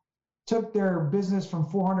month, took their business from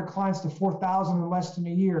 400 clients to 4,000 in less than a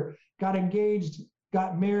year, got engaged,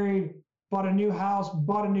 got married, bought a new house,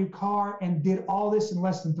 bought a new car, and did all this in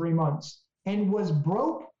less than 3 months, and was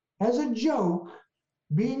broke as a joke,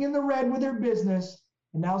 being in the red with their business,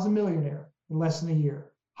 and now is a millionaire in less than a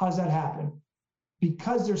year. How does that happen?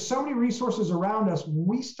 Because there's so many resources around us. When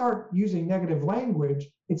we start using negative language,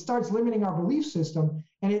 it starts limiting our belief system,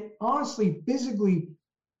 and it honestly physically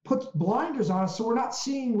puts blinders on us so we're not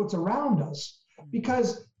seeing what's around us.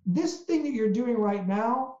 Because this thing that you're doing right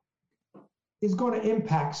now is going to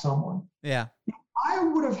impact someone. Yeah. I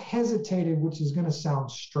would have hesitated, which is going to sound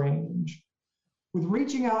strange, with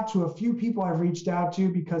reaching out to a few people I've reached out to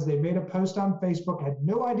because they made a post on Facebook, had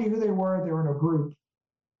no idea who they were in a group.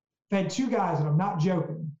 I've had 2 guys, and I'm not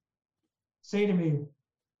joking, say to me,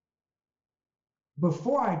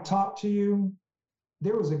 before I talked to you,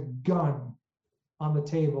 there was a gun on the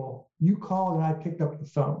table. You called and I picked up the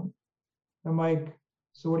phone. I'm like,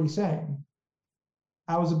 so what are you saying?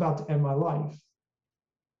 I was about to end my life.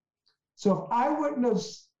 So if I wouldn't have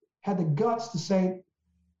had the guts to say,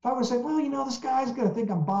 if I would have said, well, this guy's going to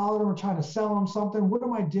think I'm bothering him or trying to sell him something. What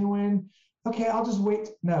am I doing? Okay, I'll just wait.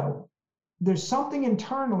 No, there's something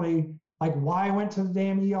internally, like why I went to the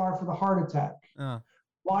damn ER for the heart attack.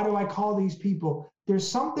 Why do I call these people? There's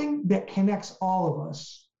something that connects all of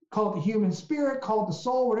us. Call it the human spirit, call it the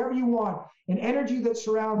soul, whatever you want, an energy that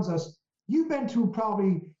surrounds us. You've been to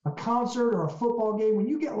probably a concert or a football game. When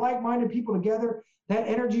you get like-minded people together, that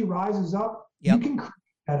energy rises up. Yep. You can create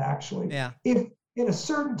that actually. Yeah. If in a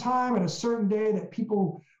certain time, at a certain day that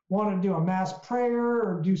people want to do a mass prayer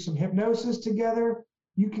or do some hypnosis together,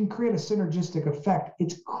 you can create a synergistic effect.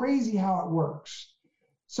 It's crazy how it works.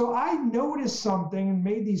 So I noticed something and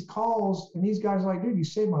made these calls, and these guys are like, dude, you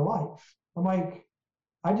saved my life. I'm like,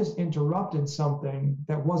 I just interrupted something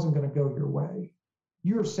that wasn't going to go your way.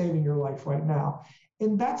 You're saving your life right now.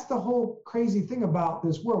 And that's the whole crazy thing about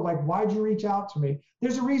this world. Like, why'd you reach out to me?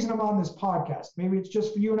 There's a reason I'm on this podcast. Maybe it's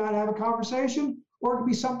just for you and I to have a conversation, or it could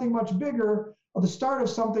be something much bigger, or the start of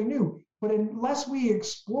something new. But unless we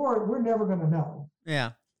explore it, we're never going to know.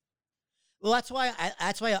 Yeah. Well, that's why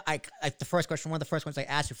I the first question, one of the first ones I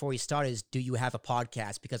asked before we started is, do you have a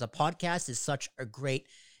podcast? Because a podcast is such a great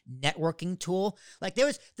networking tool. Like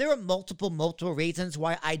there are multiple reasons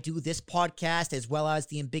why I do this podcast, as well as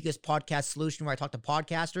the Ambiguous Podcast Solution, where I talk to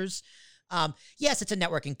podcasters. Yes, it's a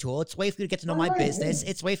networking tool. It's a way for you to get to know my business.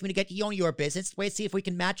 It's a way for me to get to know your business. It's a way to see if we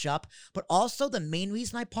can match up. But also the main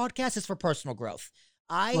reason I podcast is for personal growth.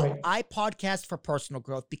 I podcast for personal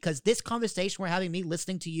growth because this conversation we're having, me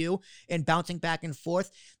listening to you and bouncing back and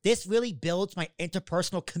forth, this really builds my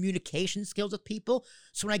interpersonal communication skills with people.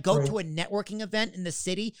 So when I go to a networking event in the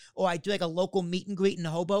city, or I do like a local meet and greet in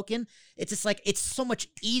Hoboken, it's just like, it's so much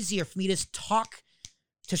easier for me to talk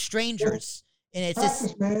to strangers. And it's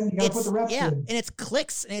just, man. You gotta put the reps in. And it's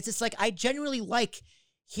clicks. And it's just like, I genuinely like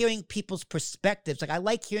hearing people's perspectives. Like I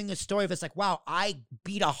like hearing a story of it's like, wow, I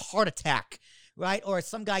beat a heart attack. Right? Or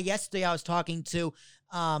some guy yesterday I was talking to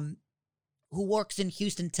who works in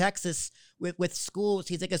Houston, Texas with schools.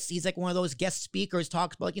 He's like one of those guest speakers,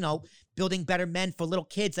 talks about, building better men for little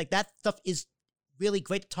kids. Like that stuff is really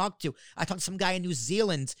great to talk to. I talked to some guy in New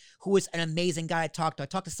Zealand who was an amazing guy I talked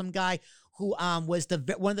to some guy who was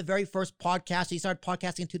one of the very first podcasts. He started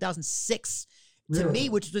podcasting in 2006 to me,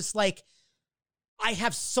 which was like, I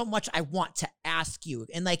have so much I want to ask you.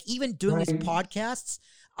 And like, even doing these podcasts,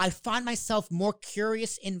 I find myself more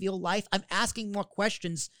curious in real life. I'm asking more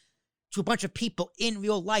questions to a bunch of people in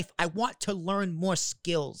real life. I want to learn more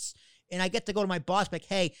skills. And I get to go to my boss like,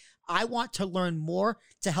 hey, I want to learn more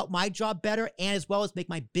to help my job better and as well as make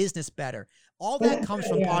my business better. All that comes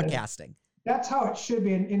from podcasting. That's how it should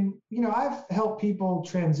be. And I've helped people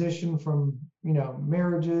transition from,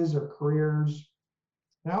 marriages or careers.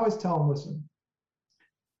 And I always tell them, listen,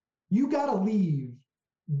 you got to leave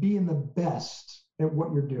being the best at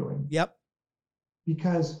what you're doing. Yep.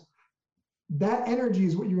 Because that energy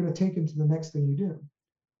is what you're going to take into the next thing you do.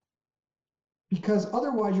 Because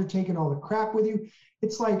otherwise you're taking all the crap with you.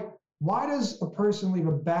 It's like, why does a person leave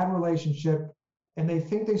a bad relationship and they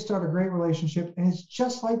think they start a great relationship and it's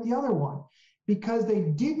just like the other one? Because they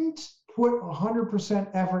didn't put 100%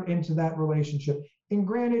 effort into that relationship. And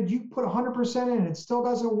granted, you put 100% in and it still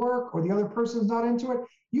doesn't work, or the other person's not into it,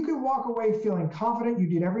 you can walk away feeling confident you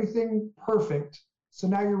did everything perfect. So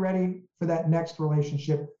now you're ready for that next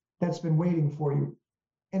relationship that's been waiting for you.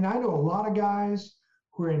 And I know a lot of guys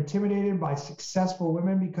who are intimidated by successful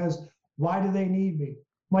women because why do they need me?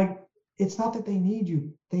 Like, it's not that they need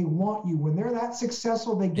you. They want you. When they're that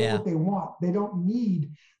successful, they get what they want. They don't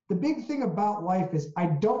need. The big thing about life is I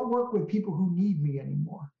don't work with people who need me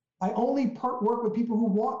anymore. I only work with people who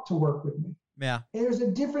want to work with me. Yeah. And there's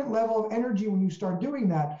a different level of energy when you start doing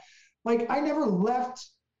that. Like, I never left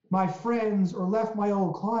my friends or left my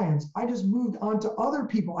old clients. I just moved on to other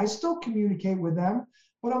people. I still communicate with them,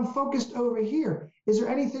 but I'm focused over here. Is there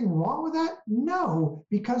anything wrong with that? No,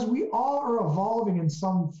 because we all are evolving in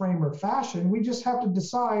some frame or fashion. We just have to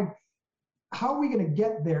decide, how are we going to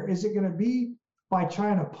get there? Is it going to be by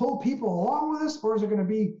trying to pull people along with us, or is it going to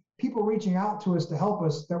be people reaching out to us to help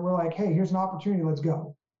us that we're like, hey, here's an opportunity, let's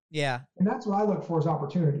go. Yeah. And that's what I look for, is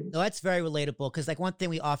opportunities. No, that's very relatable, because like one thing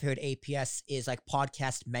we offer here at APS is like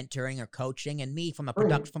podcast mentoring or coaching. And me, from a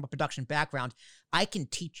production background, I can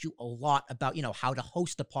teach you a lot about, you know, how to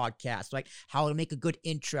host a podcast, like how to make a good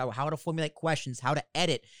intro, how to formulate questions, how to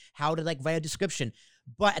edit, how to like write a description.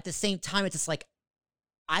 But at the same time, it's just like,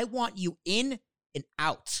 I want you in and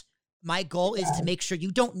out. My goal is to make sure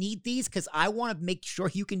you don't need these, because I want to make sure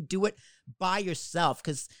you can do it by yourself,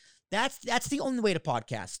 because that's the only way to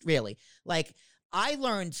podcast, really. Like, I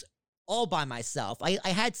learned all by myself. I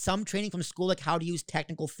had some training from school, like how to use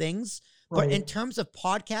technical things. But in terms of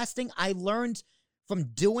podcasting, I learned from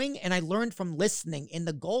doing and I learned from listening. And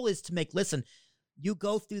the goal is to listen, you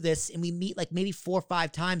go through this and we meet like maybe 4 or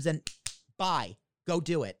 5 times and bye, go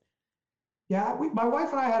do it. Yeah, my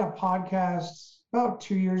wife and I had a podcast about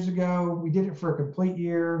 2 years ago. We did it for a complete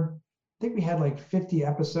year. I think we had like 50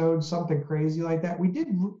 episodes, something crazy like that.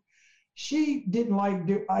 She didn't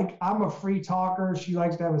like I'm a free talker. She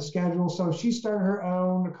likes to have a schedule. So she started her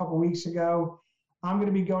own a couple weeks ago. I'm going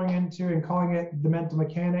to be going into and calling it The Mental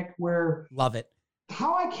Mechanic, where love it.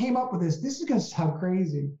 How I came up with this is going to sound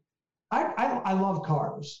crazy. I love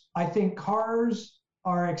cars. I think cars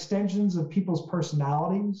are extensions of people's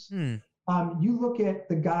personalities. You look at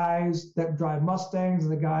the guys that drive Mustangs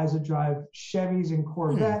and the guys that drive Chevys and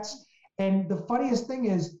Corvettes. And the funniest thing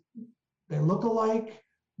is they look alike.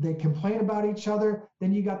 They complain about each other.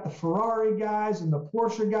 Then you got the Ferrari guys and the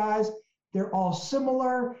Porsche guys. They're all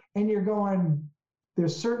similar. And you're going,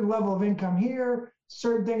 there's certain level of income here,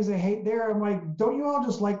 certain things they hate there. I'm like, don't you all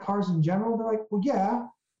just like cars in general? They're like, well, yeah. I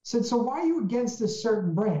said, so why are you against this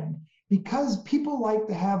certain brand? Because people like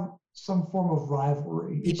to have some form of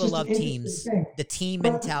rivalry. People love teams. The team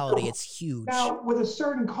mentality, it's huge. Now, with a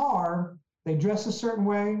certain car, they dress a certain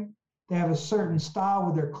way. They have a certain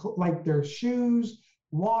style with their shoes,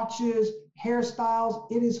 watches,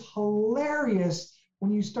 hairstyles. It is hilarious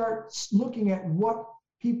when you start looking at what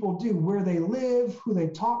people do, where they live, who they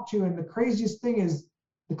talk to. And the craziest thing is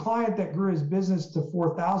the client that grew his business to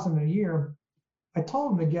 $4,000 a year, I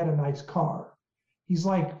told him to get a nice car. He's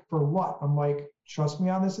like, for what? I'm like, trust me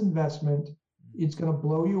on this investment. It's going to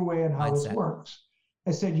blow you away on how this works.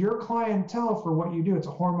 I said, your clientele for what you do, it's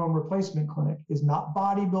a hormone replacement clinic, is not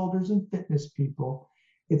bodybuilders and fitness people.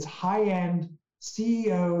 It's high-end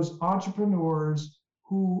CEOs, entrepreneurs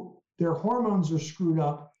who their hormones are screwed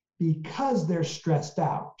up because they're stressed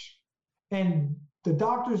out. And the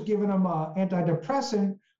doctor's giving them an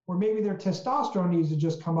antidepressant, or maybe their testosterone needs to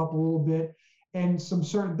just come up a little bit and some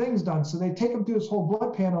certain things done. So they take him through this whole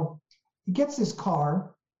blood panel. He gets this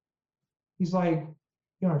car. He's like,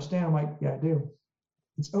 you understand? I'm like, yeah, I do.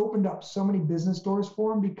 It's opened up so many business doors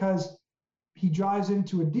for him because he drives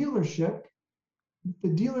into a dealership. The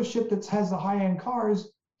dealership that has the high-end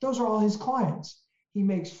cars, those are all his clients. He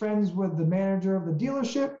makes friends with the manager of the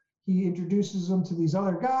dealership. He introduces them to these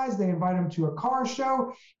other guys. They invite him to a car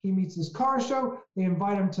show. He meets this car show. They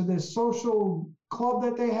invite him to this social club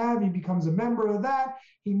that they have. He becomes a member of that.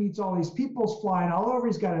 He meets all these people flying all over.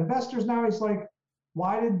 He's got investors now. He's like,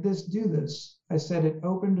 why did this do this? I said, it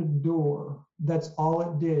opened a door. That's all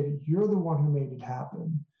it did. You're the one who made it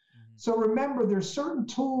happen. So remember, there's certain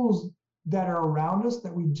tools that are around us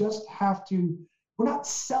that we just have to, we're not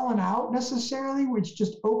selling out necessarily. It's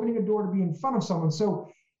just opening a door to be in front of someone. So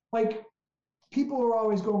like, people are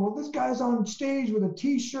always going, well, this guy's on stage with a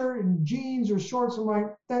t-shirt and jeans or shorts. I'm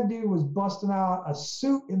like, that dude was busting out a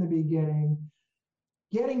suit in the beginning,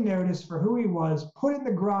 getting noticed for who he was, put in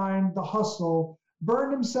the grind, the hustle,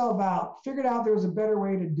 burned himself out, figured out there was a better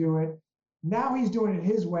way to do it. Now he's doing it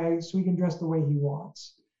his way so he can dress the way he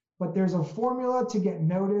wants. But there's a formula to get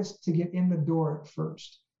noticed, to get in the door at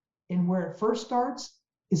first. And where it first starts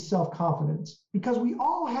is self-confidence, because we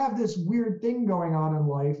all have this weird thing going on in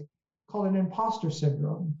life called an imposter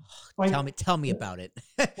syndrome. Like, tell me about it.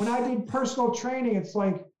 When I did personal training, it's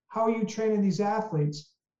like, how are you training these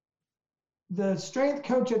athletes? The strength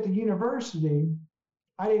coach at the university,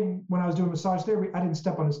 when I was doing massage therapy, I didn't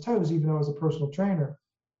step on his toes, even though I was a personal trainer.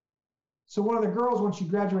 So one of the girls, when she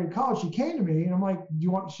graduated college, she came to me and I'm like,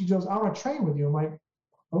 she goes, I want to train with you. I'm like,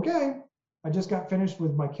 okay. I just got finished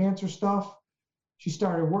with my cancer stuff. She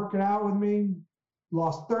started working out with me,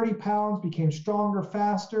 lost 30 pounds, became stronger,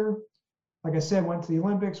 faster. Like I said, went to the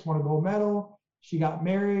Olympics, won a gold medal. She got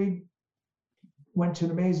married, went to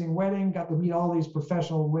an amazing wedding, got to meet all these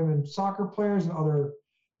professional women soccer players and other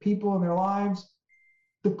people in their lives.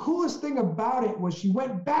 The coolest thing about it was she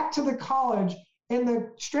went back to the college and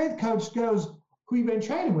the strength coach goes, who you been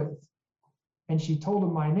training with? And she told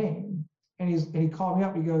him my name. And he called me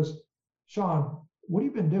up. He goes, Shawn, what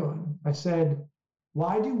have you been doing? I said,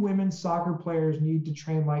 why do women soccer players need to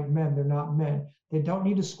train like men? They're not men. They don't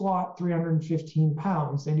need to squat 315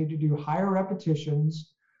 pounds. They need to do higher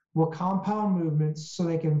repetitions, more compound movements so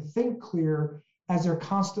they can think clear as they're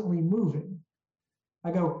constantly moving.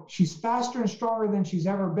 I go, she's faster and stronger than she's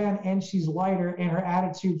ever been, and she's lighter, and her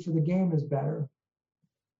attitude for the game is better.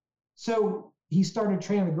 So he started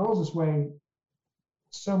training the girls this way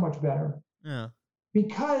so much better. Yeah.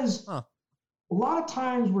 Because a lot of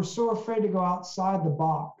times we're so afraid to go outside the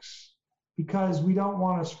box because we don't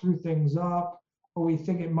want to screw things up, or we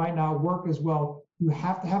think it might not work as well. You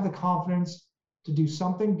have to have the confidence to do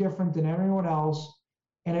something different than everyone else.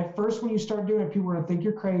 And at first, when you start doing it, people are going to think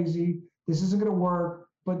you're crazy. This isn't going to work.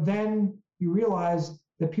 But then you realize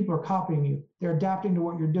that people are copying you. They're adapting to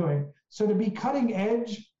what you're doing. So to be cutting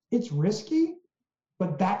edge, it's risky,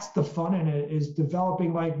 but that's the fun in it, is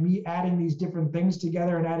developing, like me adding these different things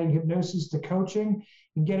together and adding hypnosis to coaching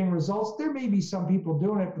and getting results. There may be some people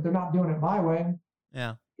doing it, but they're not doing it my way.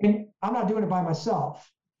 Yeah. And I'm not doing it by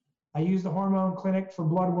myself. I use the hormone clinic for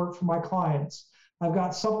blood work for my clients. I've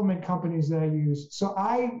got supplement companies that I use. So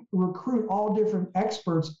I recruit all different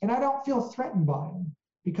experts, and I don't feel threatened by them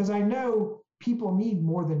because I know people need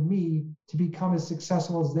more than me to become as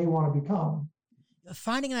successful as they want to become.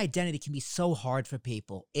 Finding an identity can be so hard for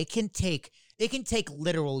people. It can take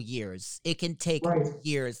literal years. It can take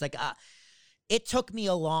years. Like it took me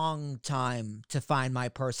a long time to find my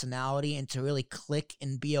personality and to really click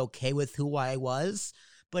and be okay with who I was.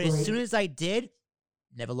 But as soon as I did,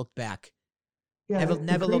 never looked back. Yeah,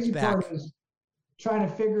 never looked back. Trying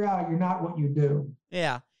to figure out you're not what you do.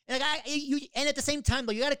 Yeah, and and at the same time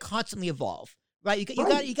though, you got to constantly evolve, right? You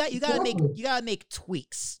got to make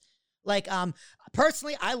tweaks. Like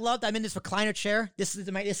personally, I'm in this recliner chair. This is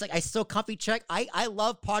I still comfy check. I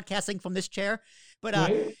love podcasting from this chair. But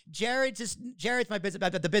Jared's my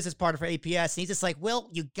the business partner for APS, and he's just like, Will,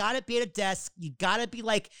 you gotta be at a desk, you gotta be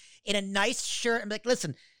like in a nice shirt. I'm like,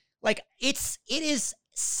 listen, like it is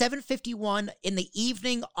 7:51 in the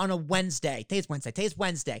evening on a Wednesday. Today's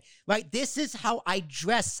Wednesday, right? This is how I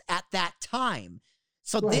dress at that time.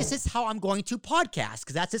 So this is how I'm going to podcast,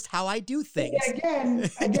 because that's just how I do things.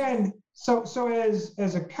 Again. So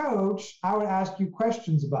as a coach, I would ask you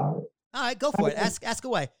questions about it. All right, go for it. Ask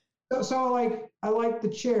away. So like, I like the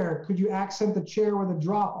chair. Could you accent the chair with a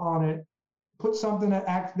drop on it? Put something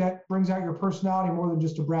that brings out your personality more than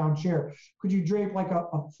just a brown chair. Could you drape like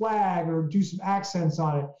a flag or do some accents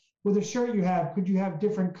on it? With a shirt you have, could you have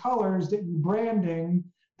different colors that you branding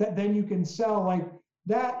that then you can sell? Like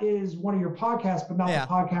that is one of your podcasts, but not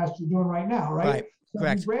the podcast you're doing right now, right? Right. So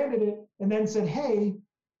Correct. you branded it and then said, hey,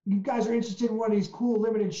 you guys are interested in one of these cool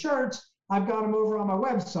limited shirts. I've got them over on my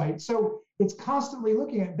website. So it's constantly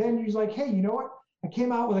looking at, then you're like, hey, you know what? I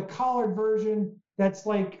came out with a collared version that's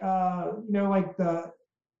like, like the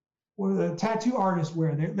tattoo artists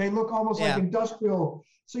wear. They look almost like industrial.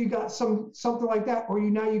 So you got something like that, or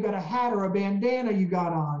you got a hat or a bandana you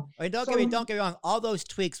got on. I mean, don't get me wrong. All those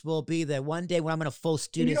tweaks will be there one day when I'm in a full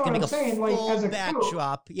studio. It's gonna make a full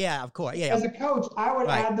backdrop. Yeah, of course. Yeah. As a coach, I would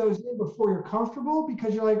add those in before you're comfortable,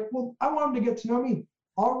 because you're like, well, I want them to get to know me.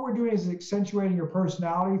 All we're doing is accentuating your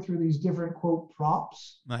personality through these different quote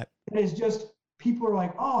props. Right. And it's just, people are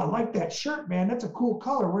like, oh, I like that shirt, man. That's a cool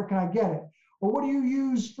color. Where can I get it? Or what do you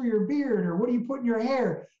use for your beard? Or what do you put in your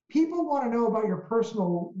hair? People want to know about your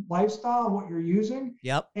personal lifestyle and what you're using.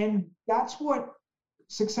 Yep. And that's what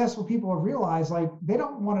successful people have realized. Like, they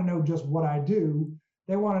don't want to know just what I do.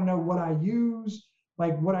 They want to know what I use,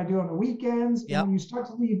 like what I do on the weekends. Yep. And when you start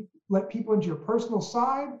to let people into your personal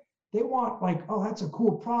side, they want like, oh, that's a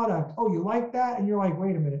cool product. Oh, you like that? And you're like,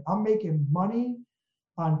 wait a minute, I'm making money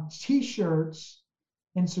on t-shirts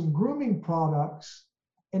and some grooming products,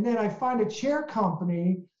 And then I find a chair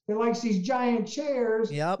company that likes these giant chairs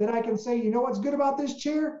that I can say, you know what's good about this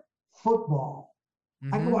chair? Football.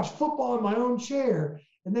 I can watch football in my own chair.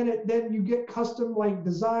 And then you get custom like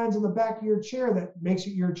designs in the back of your chair that makes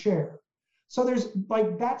it your chair. So there's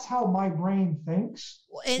like, that's how my brain thinks.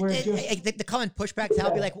 And the common pushback to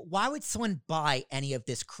I'll be like, why would someone buy any of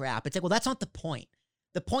this crap? It's like, well, that's not the point.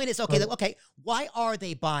 The point is, okay, why are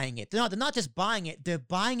they buying it? They're not just buying it. They're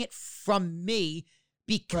buying it from me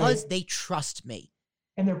because they trust me.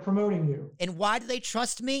 And they're promoting you. And why do they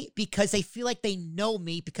trust me? Because they feel like they know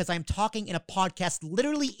me because I'm talking in a podcast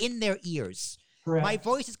literally in their ears. Correct. My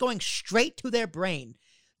voice is going straight to their brain.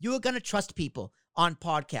 You are going to trust people on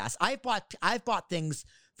podcasts. I've bought things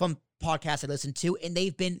from podcasts I listen to, and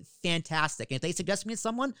they've been fantastic. And if they suggest me to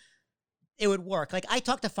someone, it would work. Like I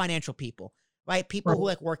talk to financial people, right? People who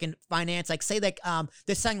like work in finance, like say like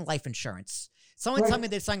they're selling life insurance. Someone tell me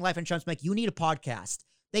they're selling life insurance. I'm like, you need a podcast.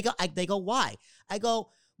 They go, why? I go,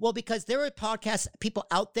 well, because there are podcast people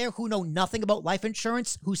out there who know nothing about life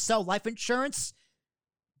insurance, who sell life insurance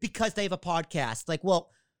because they have a podcast. Like, well,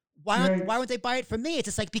 why would they buy it from me? It's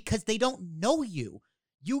just like, because they don't know you.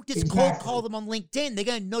 You just cold call them on LinkedIn. They're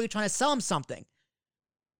going to know you're trying to sell them something.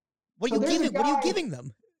 What are you giving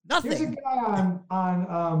them? Nothing. There's a guy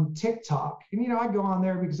on TikTok, and I go on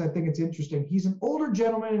there because I think it's interesting. He's an older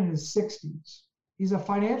gentleman in his 60s. He's a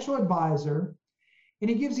financial advisor, and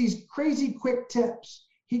he gives these crazy quick tips.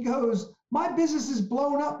 He goes, my business is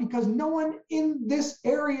blown up because no one in this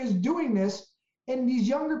area is doing this. And these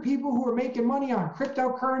younger people who are making money on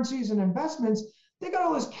cryptocurrencies and investments, they got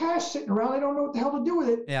all this cash sitting around. They don't know what the hell to do with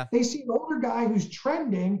it. Yeah. They see an older guy who's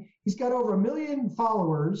trending. He's got over 1 million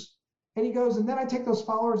followers. And he goes, and then I take those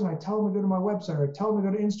followers and I tell them to go to my website, or I tell them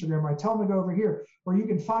to go to Instagram, or I tell them to go over here, or you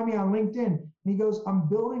can find me on LinkedIn. And he goes, I'm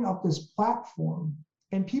building up this platform.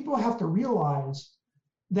 And people have to realize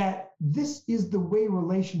that this is the way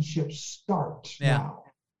relationships start now.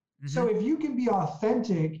 Mm-hmm. So if you can be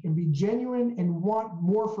authentic and be genuine and want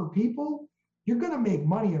more for people, you're going to make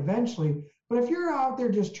money eventually. But if you're out there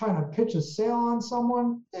just trying to pitch a sale on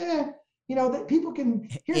someone, that people can,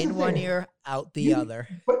 here's in one ear, out the other.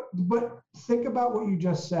 But think about what you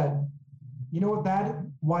just said. You know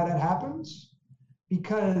why that happens?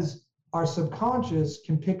 Because our subconscious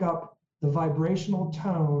can pick up the vibrational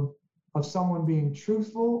tone of someone being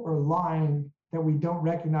truthful or lying that we don't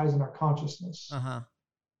recognize in our consciousness.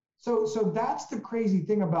 So that's the crazy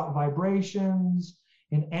thing about vibrations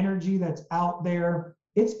and energy that's out there.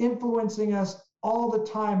 It's influencing us all the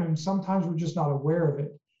time, and sometimes we're just not aware of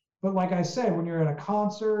it. But like I said, when you're at a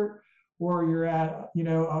concert or you're at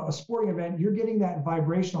a sporting event, you're getting that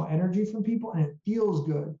vibrational energy from people, and it feels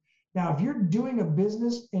good. Now, if you're doing a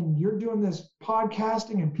business and you're doing this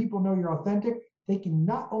podcasting and people know you're authentic, they can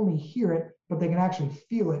not only hear it, but they can actually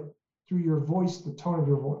feel it through your voice, the tone of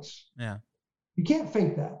your voice. Yeah. You can't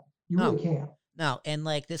fake that. You really can't. No, and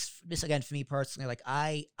like this again, for me personally, like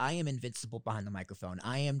I am invincible behind the microphone.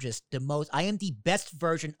 I am the best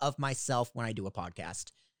version of myself when I do a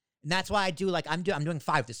podcast. And that's why I do, like, I'm doing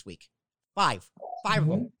 5 this week. 5 of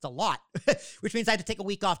them. It's a lot, which means I have to take a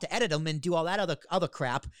week off to edit them and do all that other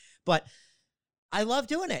crap. But I love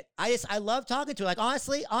doing it. I love talking to you. Like,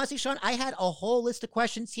 honestly, Shawn, I had a whole list of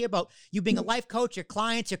questions here about you being a life coach, your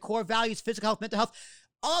clients, your core values, physical health, mental health,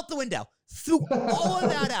 all out the window. Threw all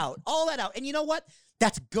that out. And you know what?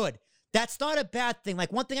 That's good. That's not a bad thing.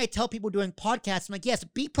 Like, one thing I tell people doing podcasts, I'm like, yes,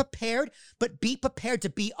 be prepared, but be prepared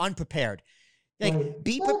to be unprepared. Like,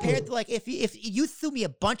 be prepared to, like, if you threw me a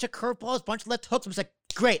bunch of curveballs, a bunch of left hooks, I'm just like,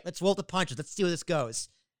 great, let's roll the punches. Let's see where this goes.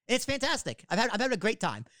 And it's fantastic. I'm having a great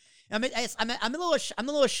time. I'm a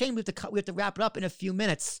little ashamed we have to wrap it up in a few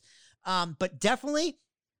minutes. But definitely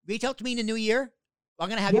reach out to me in the new year. I'm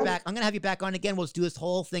gonna have you back. I'm gonna have you back on again. We'll do this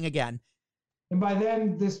whole thing again. And by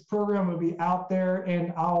then, this program will be out there,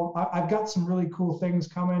 and I've got some really cool things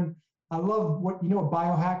coming. I love what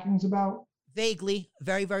biohacking's about. Vaguely,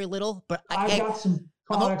 very, very little, but I've got some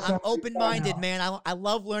products. I'm open-minded, man. I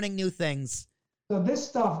love learning new things. So this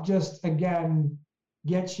stuff just, again,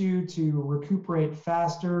 gets you to recuperate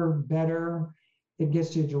faster, better. It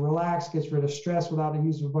gets you to relax, gets rid of stress without the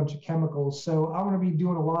use of a bunch of chemicals. So I'm going to be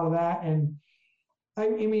doing a lot of that. And I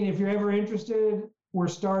mean, if you're ever interested, we're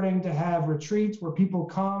starting to have retreats where people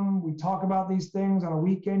come. We talk about these things on a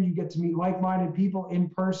weekend. You get to meet like-minded people in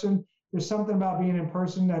person. There's something about being in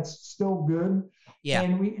person that's still good. Yeah.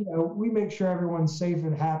 And we make sure everyone's safe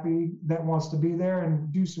and happy that wants to be there,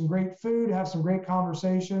 and do some great food, have some great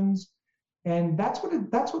conversations. And that's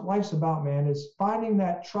what life's about, man, is finding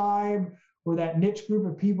that tribe or that niche group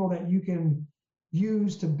of people that you can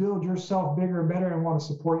use to build yourself bigger and better and want to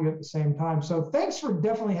support you at the same time. So thanks for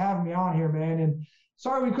definitely having me on here, man. And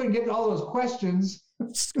sorry we couldn't get to all those questions.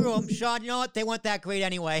 Screw them, Shawn. You know what? They weren't that great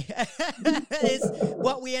anyway.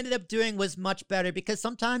 What we ended up doing was much better because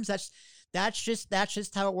sometimes that's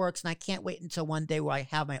just how it works. And I can't wait until one day where I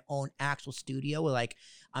have my own actual studio where like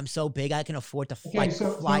I'm so big I can afford to fly guests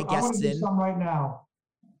I want to do in. something right now.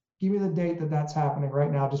 Give me the date that's happening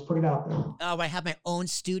right now. Just put it out there. When I have my own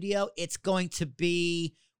studio, it's going to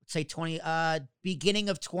be say beginning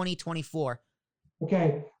of 2024.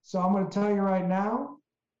 Okay, so I'm going to tell you right now,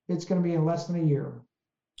 it's going to be in less than a year.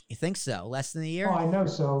 You think so? Less than a year? Oh, I know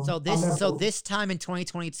so. So this time in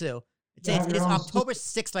 2022. It's October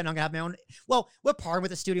 6th. I'm going to have my own. Well, we're partnered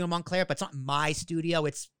with a studio in Montclair, but it's not my studio.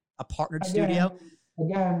 It's a partnered studio.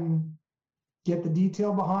 Again, get the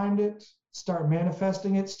detail behind it. Start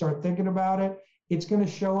manifesting it. Start thinking about it. It's going to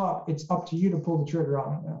show up. It's up to you to pull the trigger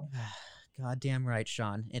on it now. Goddamn right,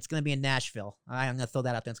 Shawn. It's going to be in Nashville. All right, I'm going to throw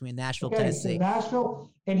that out there. It's going to be in Nashville, okay, Tennessee. So Nashville.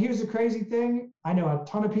 And here's the crazy thing. I know a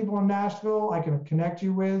ton of people in Nashville I can connect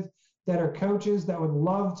you with that are coaches that would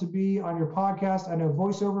love to be on your podcast. I know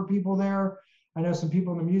voiceover people there. I know some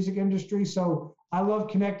people in the music industry. So I love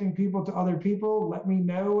connecting people to other people. Let me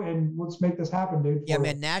know and let's make this happen, dude. Yeah,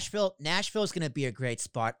 man. Nashville is going to be a great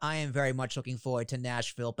spot. I am very much looking forward to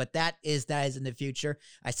Nashville, but that is in the future.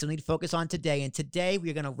 I still need to focus on today. And today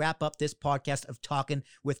we're going to wrap up this podcast of Talking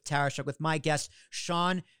with Tarashuk with my guest,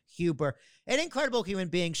 Shawn Huber. An incredible human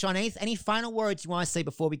being. Shawn, any final words you want to say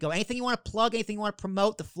before we go? Anything you want to plug? Anything you want to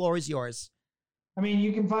promote? The floor is yours. I mean,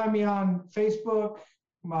 you can find me on Facebook.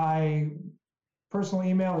 My personal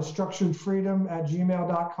email is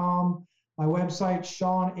structuredfreedom@gmail.com. My website,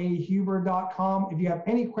 ShawnAHuber.com. If you have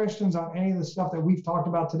any questions on any of the stuff that we've talked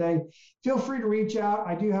about today, feel free to reach out.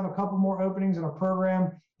 I do have a couple more openings in a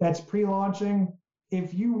program that's pre-launching.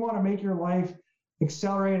 If you want to make your life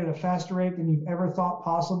accelerate at a faster rate than you've ever thought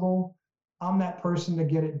possible, I'm that person to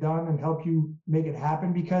get it done and help you make it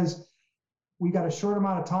happen because we got a short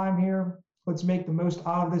amount of time here. Let's make the most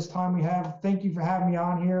out of this time we have. Thank you for having me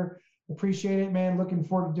on here. Appreciate it, man. Looking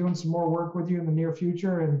forward to doing some more work with you in the near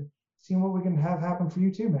future and seeing what we can have happen for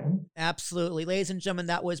you too, man. Absolutely. Ladies and gentlemen,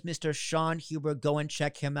 that was Mr. Shawn Huber. Go and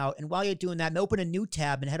check him out. And while you're doing that, open a new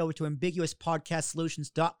tab and head over to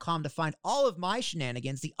ambiguouspodcastsolutions.com to find all of my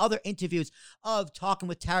shenanigans. The other interviews of Talking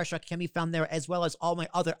with Tarashuk can be found there, as well as all my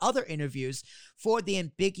other interviews for the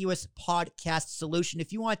Ambiguous Podcast Solution.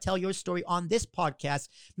 If you want to tell your story on this podcast,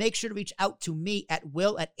 make sure to reach out to me at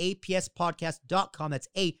will@apspodcast.com. That's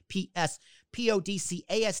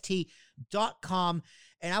APSPODCAST.com.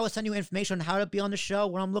 And I will send you information on how to be on the show,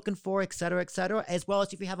 what I'm looking for, et cetera, as well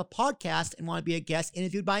as if you have a podcast and want to be a guest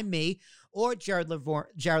interviewed by me or Jared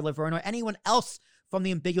Laverne or anyone else from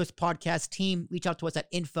the Ambiguous Podcast team, reach out to us at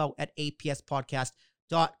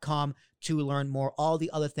info@apspodcast.com to learn more. All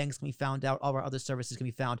the other things can be found out. All our other services can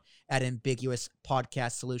be found at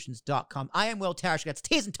ambiguouspodcastsolutions.com. I am Will Tarashuk. That's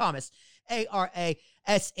T as in Thomas,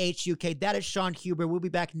 ARASHUK. That is Shawn Huber. We'll be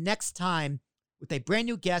back next time with a brand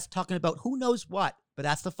new guest talking about who knows what. But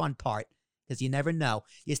that's the fun part, because you never know.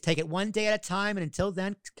 You just take it one day at a time, and until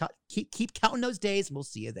then, keep counting those days, and we'll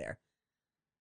see you there.